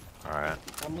 Alright.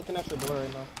 I'm looking at the door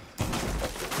right now.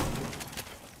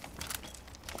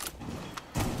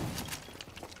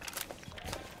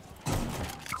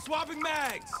 Swapping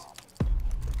mags.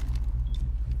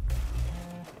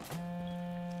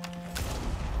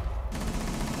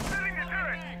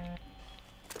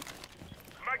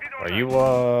 Are you,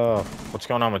 what's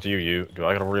going on with you? Do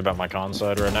I gotta worry about my con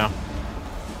side right now?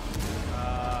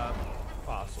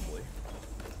 Possibly.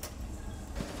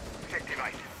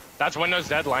 That's Windows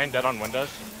dead. Line dead on Windows.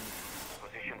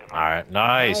 Alright,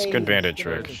 nice. Good bandit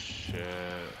trick. Shit.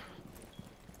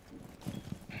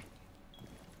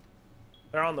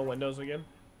 They're on the windows again.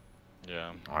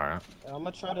 Yeah. Alright. I'm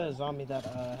gonna try to zombie that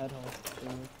head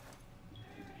hole.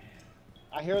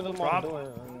 I hear them Rob. on the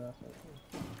door.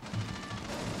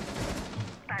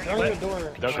 They're on your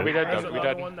door. Don't be dead. There's Don't be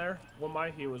another dead. one there.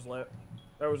 Well, he was lit.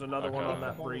 There was another one Okay. on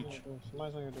that breach.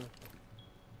 Somebody's on your door.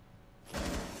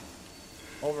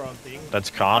 Over on thing. That's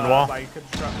con wall? By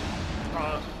construct.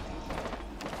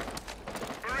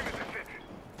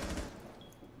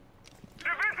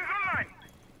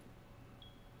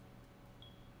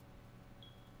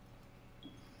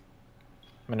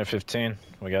 Minute 15.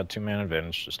 We got 2-man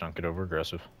advantage. Just don't get over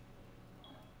aggressive.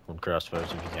 Hold crossfires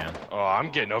if you can. Oh, I'm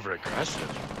getting over aggressive.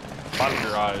 Bottom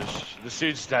garage. This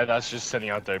dude's dead. That's just sitting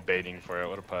out there baiting for it.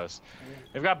 What a puss.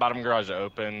 They've got bottom garage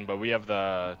open, but we have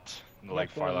the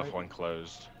like far left one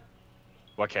closed.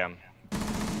 What cam?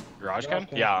 Garage cam?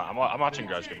 Yeah, I'm watching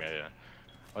garage cam. Yeah.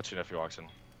 Watching if he walks in.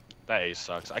 That ace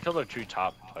sucks. I killed their 2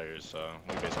 top players, so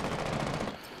we basically.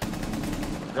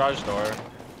 Garage door.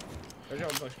 There's no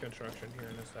much construction here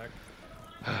in this sec.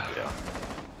 Yeah.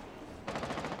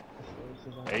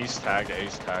 Ace tag.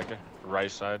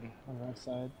 Right side. On the right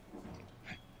side.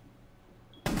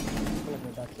 I'm gonna go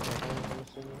back to the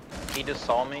door. He just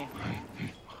saw me.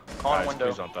 Con Guys, window.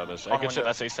 please don't throw this. Hey, Con good shit. window.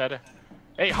 That's ace said.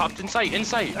 Hey, hopped in sight.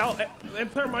 Oh,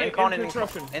 and thermite in Con and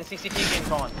construction. NCCT game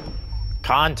con.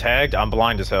 Con tagged. I'm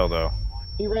blind as hell though.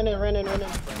 He ran in.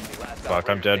 Fuck,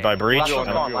 I'm dead by breach. Last one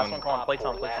No. con. Last one con. Play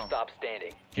time. Last stop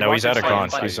standing. No, he's out of con.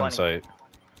 Plenty, He's in sight.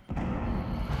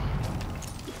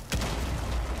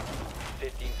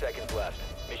 15 seconds left.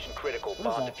 Mission critical.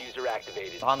 Bomb diffuser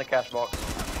activated. Behind the cash box.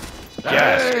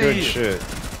 Yes, good Hey! shit.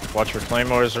 Watch for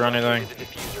claymores or anything. The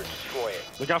diffuser. Destroy it.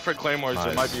 Look out for claymores. There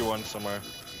Nice. might be one somewhere.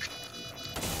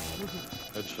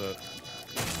 Good shit.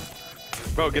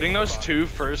 Bro, getting those 2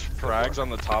 first frags on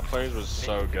the top players was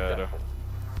so good.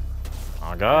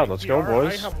 Oh god, let's go, PR,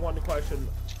 boys. I have one question.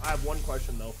 I have one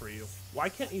question though for you. Why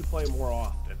can't you play more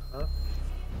often, huh?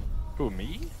 Who,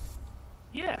 me?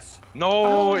 Yes.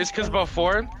 No, it's because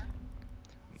before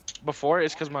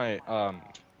it's because my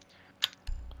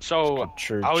so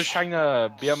Church. I was trying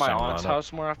to be at my Same aunt's lineup.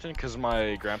 house more often because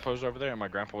my grandpa was over there and my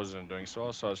grandpa wasn't doing so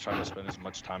well, so I was trying to spend as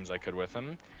much time as I could with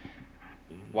him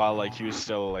while like he was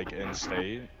still like in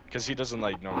state because he doesn't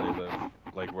like normally live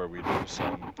like where we do,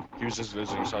 so he was just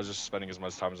visiting, so I was just spending as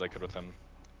much time as I could with him.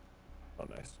 Oh,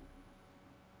 nice.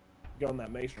 You going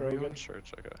that maestro Are we again? going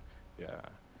church? Okay. Yeah.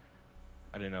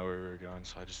 I didn't know where we were going,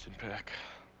 so I just didn't pick.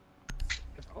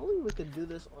 If only we could do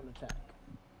this on attack.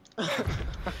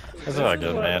 That's not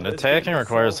good, man. This Attacking is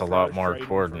requires so a lot more frustrating.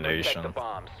 coordination. Protect the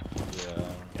bombs.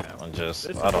 Yeah. Yeah, and just,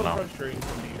 This is I don't so know. frustrating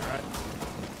for me, right?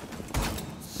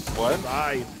 What?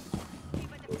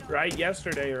 Right,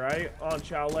 yesterday, right, on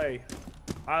Chalet,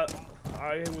 I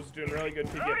was doing really good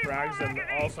to get frags, and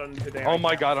all of a sudden today. Oh I my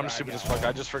can't god, I'm frag stupid as out. fuck.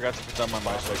 I just forgot to put down my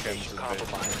mouse so I can't use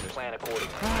Compromised. the Plan accordingly.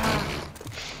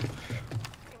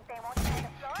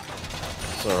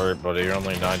 Sorry, buddy, you're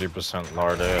only 90%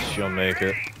 lard ass. You'll make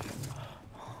it.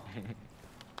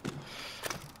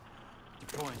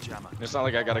 It's not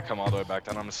like I gotta come all the way back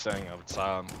down. I'm staying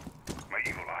outside. My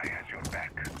evil eye has your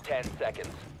back. 10 seconds.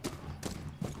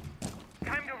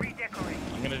 Time to redecorate.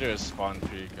 I'm gonna do a spawn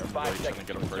peek. I'm 5 really trying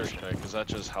to get a seconds first pick because that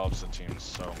just helps the team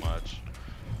so much.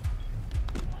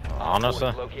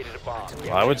 Honestly, Located a bomb.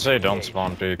 I would say don't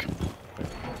spawn peek.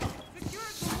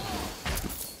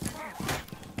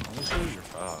 Honestly, you're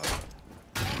fine.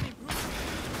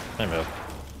 Hey, man.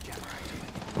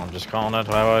 I'm just calling it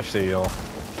how I feel.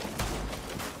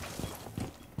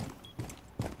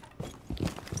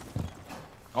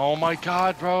 Oh my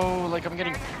god, bro. Like, I'm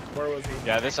getting. Where was he?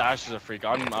 Yeah, this Ash is a freak.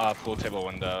 I'm pool table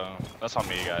window. That's on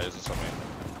me, guys. That's on me.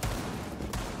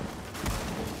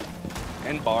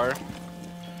 In bar.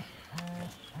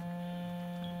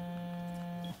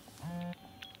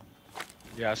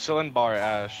 Yeah, still in bar,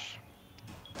 Ash.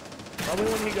 Probably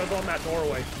when he goes on that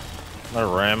doorway. They're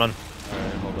ramming.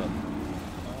 Alright, hold up.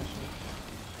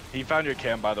 He found your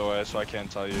cam, by the way, so I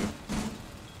can't tell you.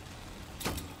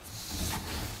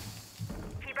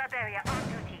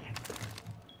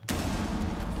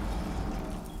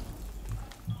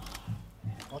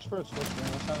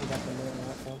 That's how we got the man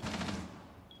last one.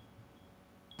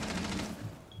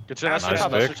 Good shit, that's your Nice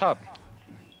top, that's pick. your top.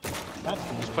 That's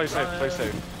Just play safe, play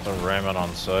safe. The ramming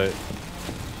on site.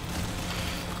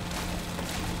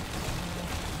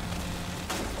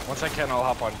 Once I can, I'll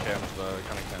hop on cams, but I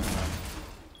kinda can't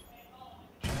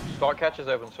now. Stock catch is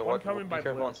open, so One what? coming Be by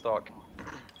careful blue. on stock.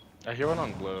 I hear one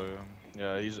on blue.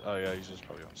 Yeah, he's just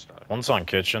probably on stock. One's on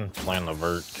kitchen, playing the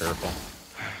vert, careful.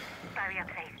 Barrier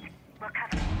placed. We're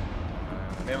covered.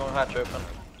 Memo hatch open.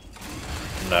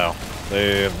 No,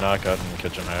 they have not gotten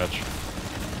kitchen hatch.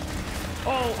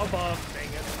 Oh, above. Dang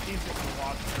it. He's just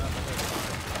watching that the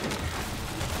whole time.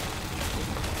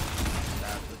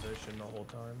 Bad position the whole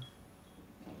time.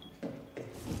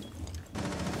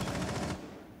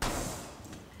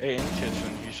 Hey, in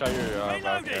kitchen, you shot your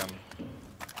valve cam.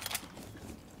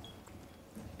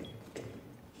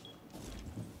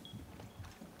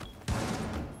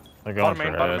 They're going Bottom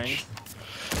main, for bottom hatch.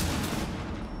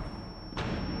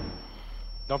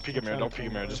 Don't peek at mirror, don't peek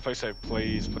at mirror. Just play safe,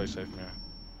 please play safe mirror.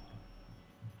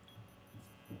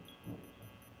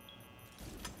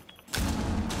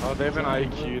 Oh, they have an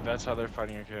IQ, that's how they're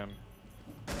fighting your cam.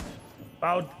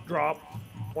 About to drop.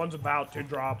 One's about to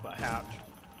drop a hatch.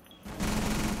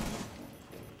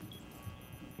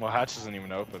 Well, hatch isn't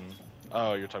even open.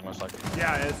 Oh, you're talking about stock.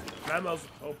 Yeah, it is. Memo's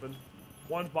open.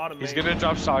 One's bottom He's main. gonna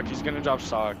drop stock, he's gonna drop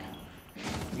stock.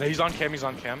 No, he's on cam, he's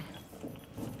on cam.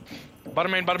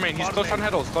 Bottom main, bottom main. He's Bottom close on main.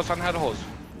 head holes, close on head holes.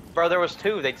 Bro, there was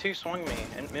two. They two swung me.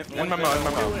 And In my mouth, in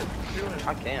my mouth.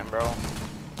 I can't, bro.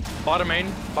 Bottom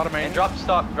main, bottom main. And drop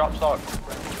stock, drop stock.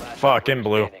 Fuck, in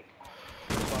blue. Bomb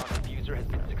diffuser has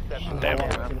been successfully Damn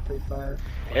it. destroyed.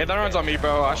 Hey, that runs on me,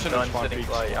 bro. I shouldn't Done have spawned sitting peaks.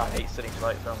 flight. I hate sitting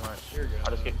flight so much. You're good. I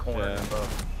just get cornered. Yeah. Bro.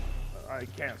 I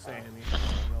can't say anything.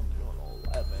 I'm doing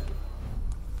 11.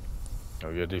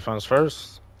 We get defense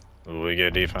first. We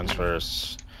get defense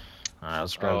first. Alright,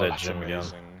 let's grab that that's gym again.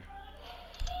 amazing.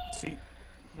 See,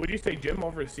 would you say gym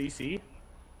over CC?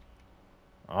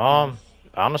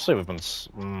 Honestly, we've been.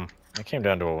 It came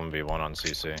down to a 1v1 on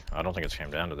CC. I don't think it's came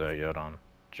down to that yet on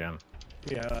gym.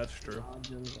 Yeah, that's true.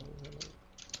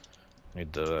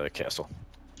 Need the castle.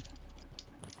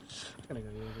 Gotta go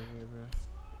over here,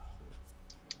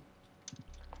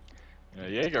 bro.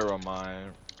 Yeah, Jaeger or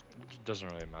mine. It doesn't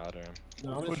really matter.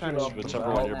 No, I'm Switch just trying it to up.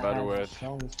 Whichever one you're better with.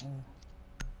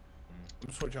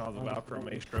 I'm switching on the Valkyrie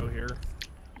Maestro here.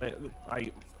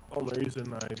 Only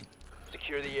reason I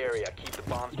Secure the area. Keep the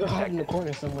bombs They're hiding in the protected.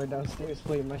 corner somewhere downstairs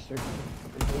playing Maestro.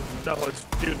 no, it's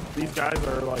dude. These guys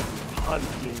are like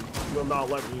hunting. Will not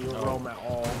let me roam at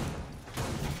all.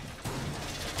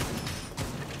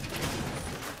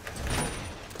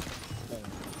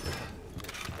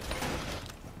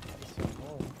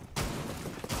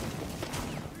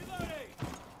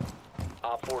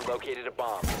 Op 4 located a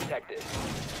bomb. Protect it.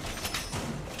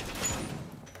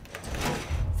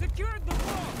 Secured the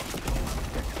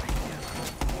wall.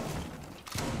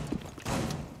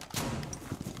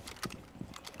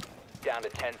 Down to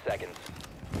 10 seconds.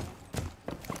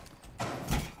 5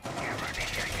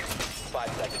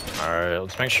 seconds. Alright,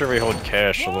 let's make sure we hold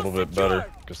cash a little bit better,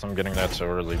 because I'm getting that so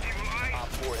early. Op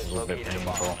 4 has A little bit located a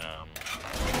bomb. painful.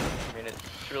 I mean,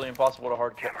 it's really impossible to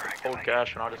hold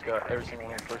cash, and I just got every single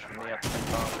one pushed from me at the same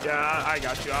time. Yeah, I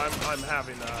got you. I'm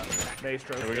having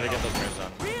Maestro. Okay, we're gonna get those mirrors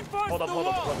on. Reinforce Hold up, the hold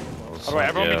up, wall. hold up. Alright,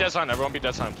 everyone Yeah. be dead sign, everyone be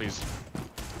dead sign, please.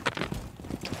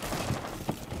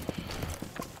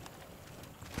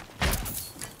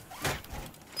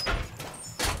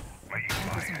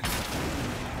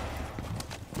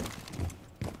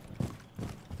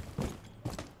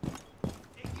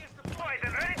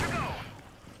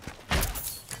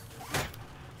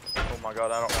 Oh my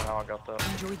god, I don't know how I got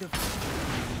that. Enjoy the.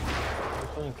 I'm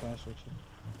playing Clash with you.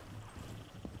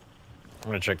 I'm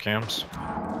gonna check cams.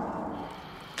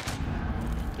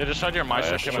 They just tried your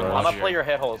Maestro Nice cam try. and I'm watch gonna play you. your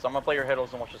head holes. I'm gonna play your head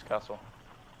holes and watch this castle.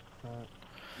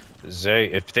 Zay,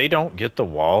 if they don't get the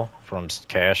wall from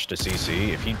cash to CC,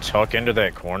 if you tuck into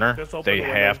that corner, Just open they the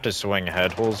window. have to swing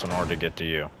head holes in order to get to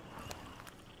you.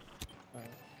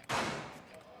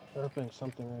 They're opening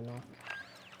something right now.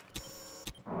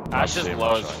 Ash is Same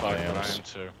low as as on fuck, but I cams. am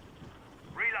too.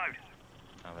 Reload.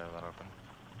 Oh, they have that open.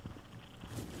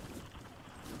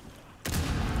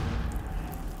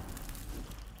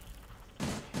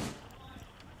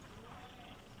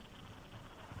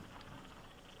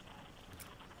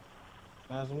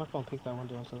 Guys, I'm not gonna pick that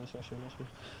window until this actually mess me.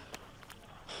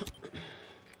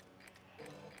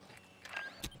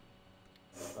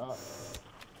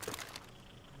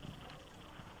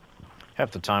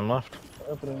 Half the time left.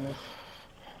 Opening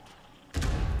this.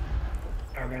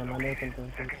 Oh man, my Nathan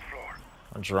thing.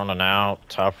 I'm just running out.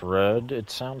 Top red, it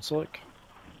sounds like.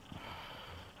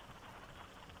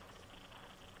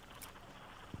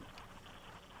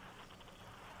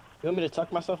 You want me to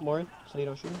tuck myself more in so you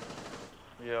don't shoot me?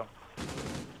 Yeah.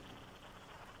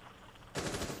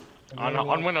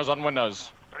 On windows, on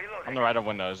windows. On the right of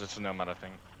windows, it's a no matter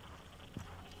thing.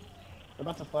 They're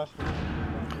about to flash me.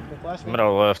 They flash me.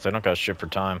 Middle left, they don't got shit for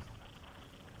time.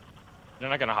 They're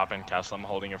not gonna hop in castle, I'm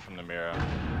holding it from the mirror.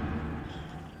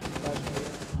 Flash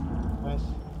me. Nice.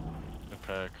 Good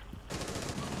pick.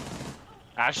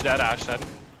 Ash dead, Ash dead.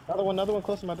 Another one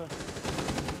close to my door.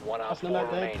 One op That's 4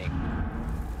 not dead. remaining.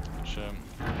 Shit.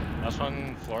 Last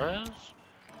one, Flores?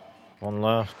 One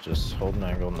left, just hold an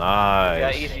angle.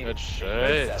 Nice. Yeah, easy. Good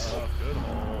shit. Good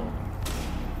hole.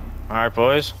 Alright,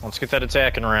 boys, let's get that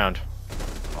attacking round.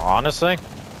 Honestly,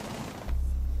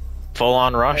 full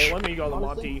on rush. Hey, let me go to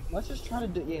Honestly, Monty. let's just try to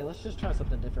do. Yeah, let's just try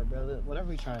something different, bro. Whatever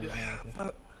we try.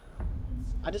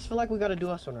 I just feel like we gotta do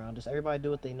us one round. Just everybody do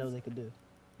what they know they could do.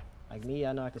 Like me,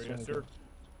 I know I can swing. Yes, sir.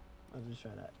 I'll just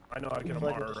try that. I know I can feel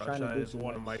like we're Amara just rush. trying to That do is too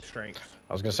one of much. my strengths.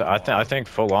 I was gonna say, I think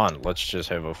full on. Let's just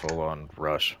have a full on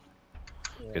rush.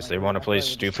 Yeah, Because like, they want I to feel play like we're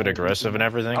just stupid trying to do too aggressive and much.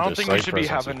 everything. I don't Their think we site should be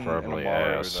presence is having an probably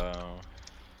Amaru ass. though.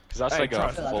 Cause that's Hey, like a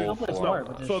trust me. full play full. smart,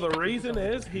 but So the reason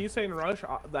is he's saying rush.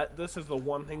 That this is the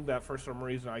one thing that for some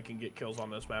reason I can get kills on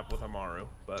this map with Amaru,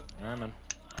 but Yeah, man.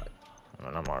 I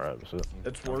mean, I'm alright with it.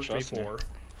 it's I'm worked trusting you. before.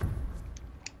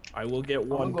 I will get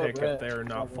one go pick red. if they're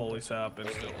not fully set up need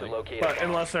to instantly. locate a But bomb.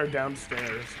 unless they're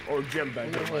downstairs or gym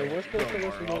bed, Wait, we're still I'll a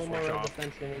little more switch red off.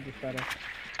 defense than we just try to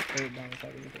play it down inside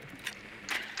of the door.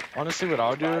 Honestly, what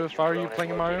I'll do if I were you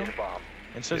playing Mario, Located a bomb.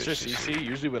 and since you're CC,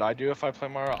 usually what I do if I play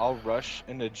Mario, I'll rush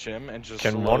in the gym and just.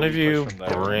 Can one of slowly you push from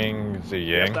there. bring the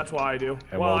Yep, Ying that's what I do.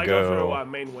 And well, we'll I go through go-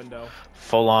 main window.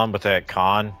 full on with that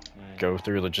con? Go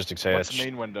through logistics What's hatch, the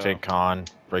main window? take con,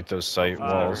 break those site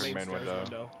walls. main Main stairs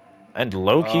window. And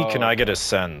low key, can Oh, I get a okay.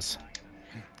 sens?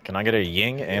 Can I get a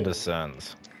Ying and a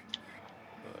sens?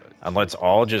 And let's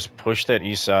all just push that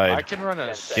east I side, can run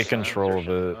a. get control of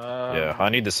it. Um, Yeah, I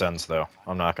need the sens though.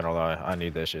 I'm not gonna lie, I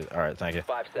need that shit. Alright, thank you.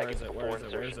 5 Where seconds is it? before Where is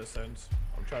it? Where is insertion. it? Sense?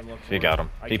 I'm trying to look. He for got it. him.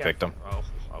 I He can't picked him. Oh,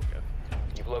 okay.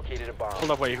 You've located a bomb.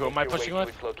 Hold up, wait, who am I Make your pushing way with?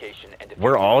 to its location and defuse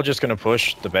We're it. all just gonna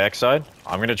push the backside.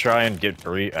 I'm gonna try and get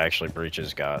Breach. Actually, Breach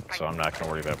is got, so I'm not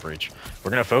gonna worry about Breach.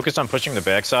 We're gonna focus on pushing the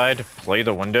backside, play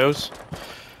the windows,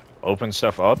 open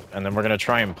stuff up, and then we're gonna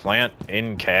try and plant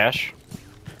in cash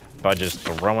by just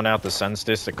throwing out the sense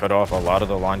disc to cut off a lot of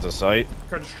the lines of sight.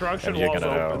 Construction And you're walls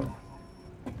gonna open.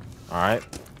 Alright,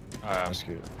 Alright. that's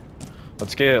good.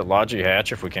 Let's get Logi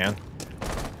Hatch if we can.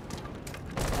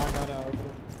 I gotta open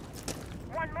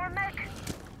it. One more mech.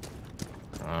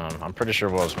 I'm pretty sure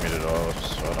Wall's muted off,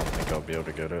 so I don't think I'll be able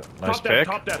to get it. Nice Top dead, pick.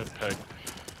 top dead. Good pick.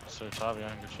 So top,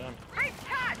 yeah, good shot. Great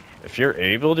shot. If you're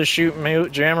able to shoot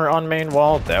mute jammer on main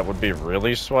wall, that would be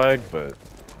really swag, but...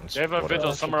 it's They have a whatever.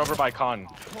 vigil somewhere over by con.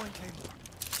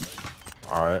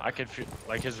 Alright. I could feel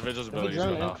like his vigil's Have you ability is drawn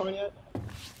going an off. endpoint yet?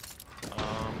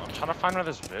 I'm trying to find where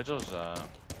this vigil's at.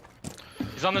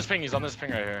 He's on this ping. He's on this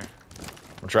ping right here.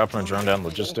 We're dropping a drone down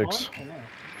logistics. Oh, no.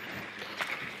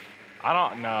 I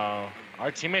don't know.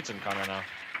 Our teammates in con right now.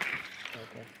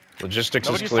 Okay. Logistics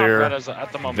Nobody's is top red clear.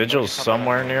 at the moment. Vigil's Nobody's top red.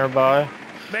 somewhere nearby.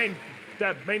 Main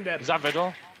dead. Main dead. Is that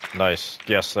vigil? Nice.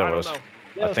 Yes, I that don't was.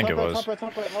 know. I think it was. Top right.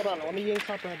 Hold on. Let me yank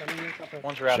top red.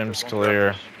 One's raptors. Jim's one's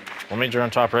clear. raptors. Let me drone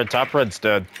top red. Top red's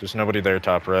dead. There's nobody there,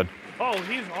 top red. Oh,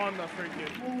 he's on the freaking.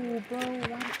 Oh, bro,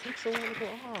 why did it take so long to go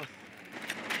off?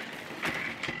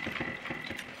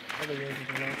 Other yanks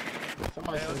is enough.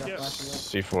 Somebody Yeah, still got let's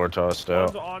flashing C4 tossed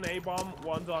One's out. on A bomb.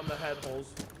 One's on the head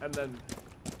holes, and then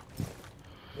up.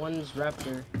 One's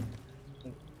raptor.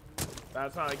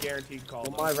 that's not a guaranteed call.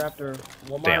 One though. my raptor.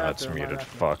 One my Damn, raptor. that's one my muted. raptor.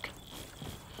 Fuck.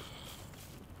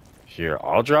 Here,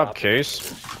 I'll drop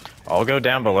case. I'll go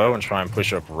down below and try and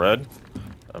push up red.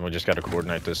 And we just gotta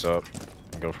coordinate this up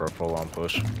and go for a full-on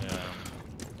push. Yeah.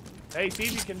 Hey, see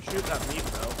if you can shoot that meat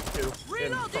though, too,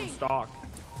 from stock.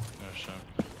 No shit.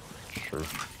 True.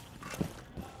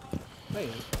 Wait,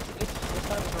 this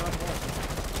time is around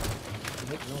one.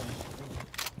 Make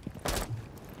noise.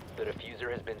 The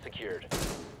diffuser has been secured.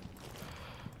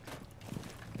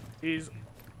 He's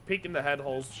peeking the head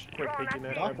holes, quick peeking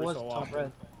it Doc every was so top often.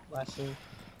 red last scene.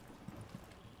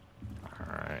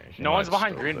 Alright. he No one's might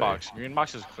behind still green be. box. Green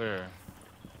box is clear.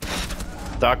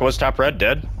 Doc was top red,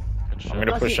 dead. Good shit. I'm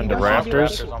gonna push You into guys see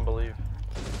rafters. Raptors on believe.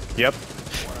 Yep.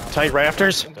 Tight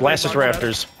rafters. Blast his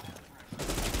rafters.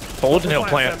 Hold and he'll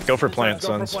plant. Go for plant, Go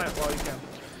for sons. plant while you can.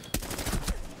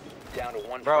 Down to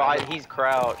one. Bro, friendly. he's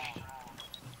crouched.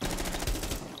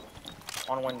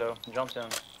 On window. Jumped in.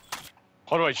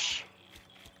 Hold on, shh.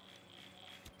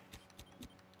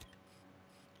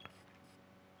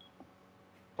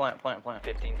 Plant.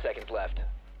 15 seconds left.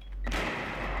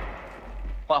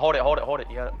 Hold it.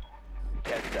 You got it.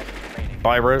 10 seconds remaining.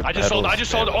 By road. I just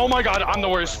sold. Oh my god, I'm the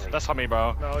worst. That's on me,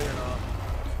 bro. No, you're not.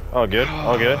 Oh, good.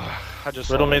 All good. I just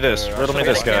Riddle me this. Riddle me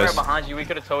this, guys. Behind you, we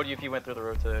could have told you if you went through the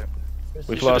rotate. We've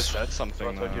We lost. said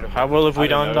something. How well have we I didn't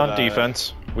done know on that.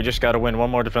 defense? We just got to win one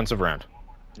more defensive round,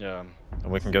 Yeah.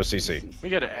 and we can go CC. We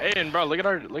get it. Hey, and bro, look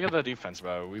at the defense,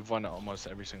 bro. We've won almost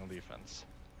every single defense.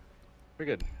 We're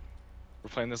good. We're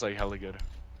playing this like hella good.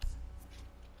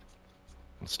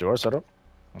 Let's do our setup.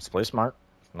 Let's play smart.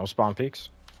 No spawn peeks.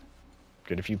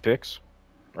 Get a few picks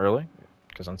early,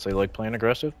 because I'd say like playing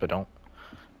aggressive, but don't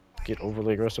get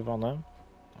overly aggressive on them.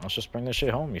 Let's just bring this shit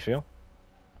home. You feel?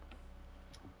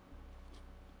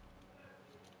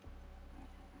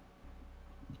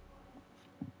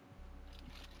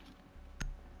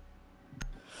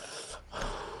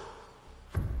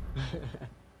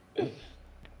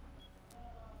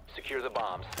 Secure the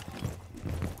bombs.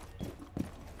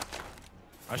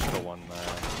 I should have won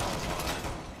that.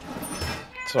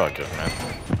 It's all good, man.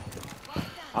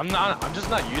 I'm just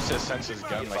not used to Sense's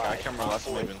gun. Like I can't remember last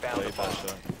time I even played that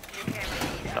shit.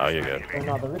 Oh, you're good. Oh,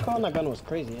 no, the recoil on that gun was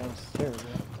crazy. That was terrible.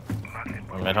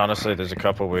 I mean, honestly, there's a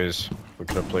couple ways we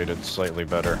could have played it slightly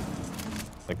better.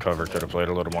 The cover could have played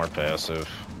a little more passive.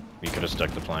 We could have stuck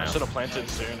the I plan. should have planted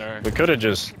sooner. We could have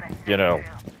just, you know,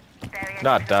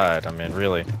 not died. I mean,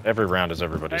 really, every round is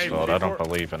everybody's Hey, fault. I don't before-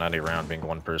 believe in any round being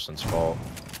one person's fault.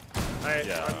 Hey,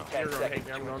 Yeah. you're gonna hate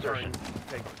me. I'm gonna try and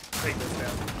take this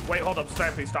down. Wait, hold up,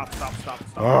 Stampy. Stop.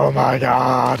 Oh my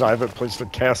god, I haven't placed a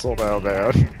castle now,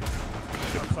 man.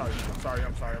 I'm sorry.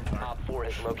 Op 4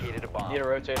 has located a bomb. Need to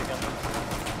rotate again.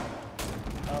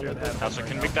 Also,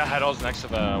 can you make that head-alls next to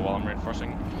the wall I'm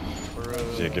reinforcing?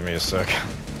 Yeah, give me a sec.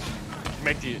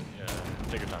 Make the... Yeah,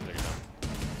 take your time.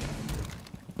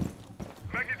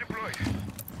 Magnet deployed.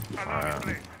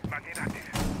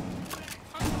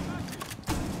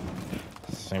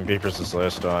 Same beepers as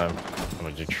last time.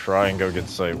 I'm gonna try and go get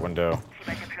sight window.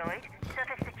 Shiba deployed.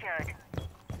 Surface secured.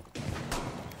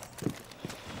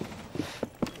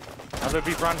 How did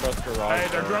we run both garage? Hey,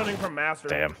 they're droning from master.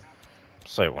 Damn.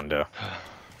 Sight window.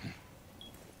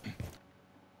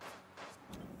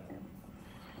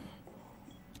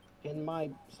 In my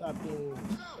stop being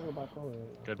back over.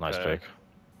 Good Nice pick.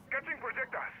 Catching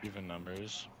projectors. Even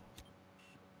numbers.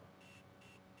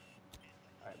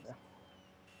 Alright, bro.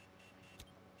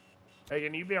 Hey,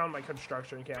 can you be on my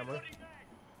construction camera?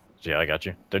 Yeah, I got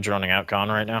you. They're droning out con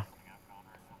right now.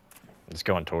 It's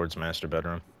going towards master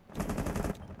bedroom.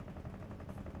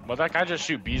 Well, that guy just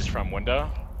shoot bees from window.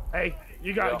 Hey,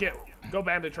 you gotta go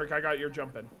bandit trick. I got your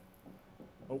jumping.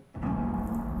 Oh.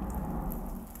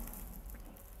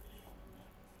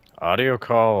 Audio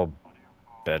call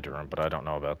bedroom, but I don't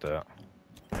know about that.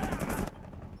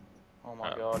 Oh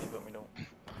my god, you put me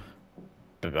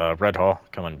down. Red Hall,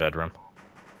 coming bedroom.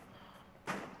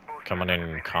 Coming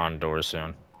in con door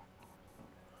soon.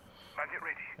 Magnet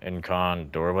ready. In con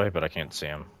doorway, but I can't see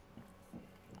him.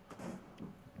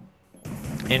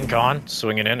 In con,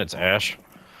 swinging in, it's Ash.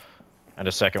 And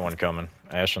a second one coming.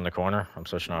 Ash in the corner. I'm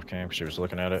switching off cam because she was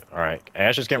looking at it. Alright,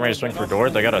 Ash is getting ready to swing for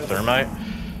door. They got a thermite.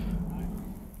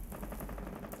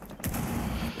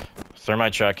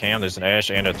 Thermite shot cam. There's an Ash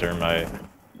and a thermite.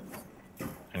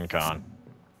 In con.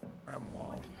 I'm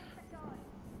wall.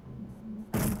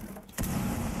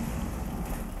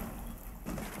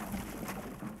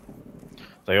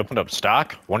 They opened up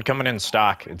stock. One coming in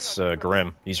stock. It's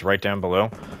Grim. He's right down below.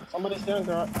 Somebody's down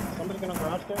garage. Somebody get on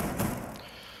garage there.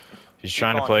 He's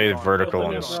trying to play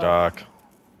vertical in stock.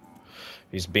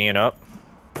 He's being up.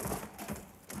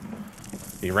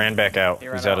 He ran back out.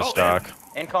 He's out of stock.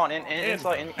 In con,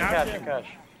 inside, in cash.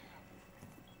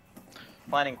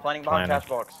 Planning behind cash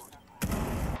box.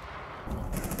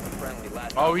 Friendly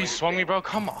last Oh, he swung me, bro.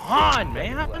 Come on,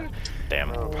 man.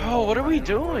 Damn. Bro, what are we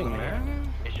doing, man?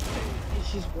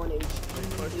 It's just 1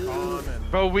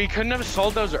 HP. Bro, we couldn't have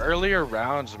sold those earlier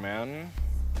rounds, man.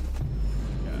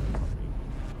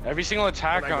 Every single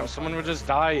attack round, someone would just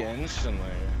die instantly.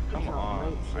 Come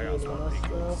on. I got one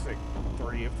like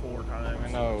 3 or 4 times.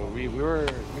 I know. We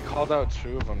called out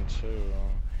 2 of them too.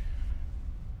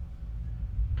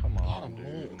 Come on,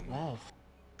 dude. Left.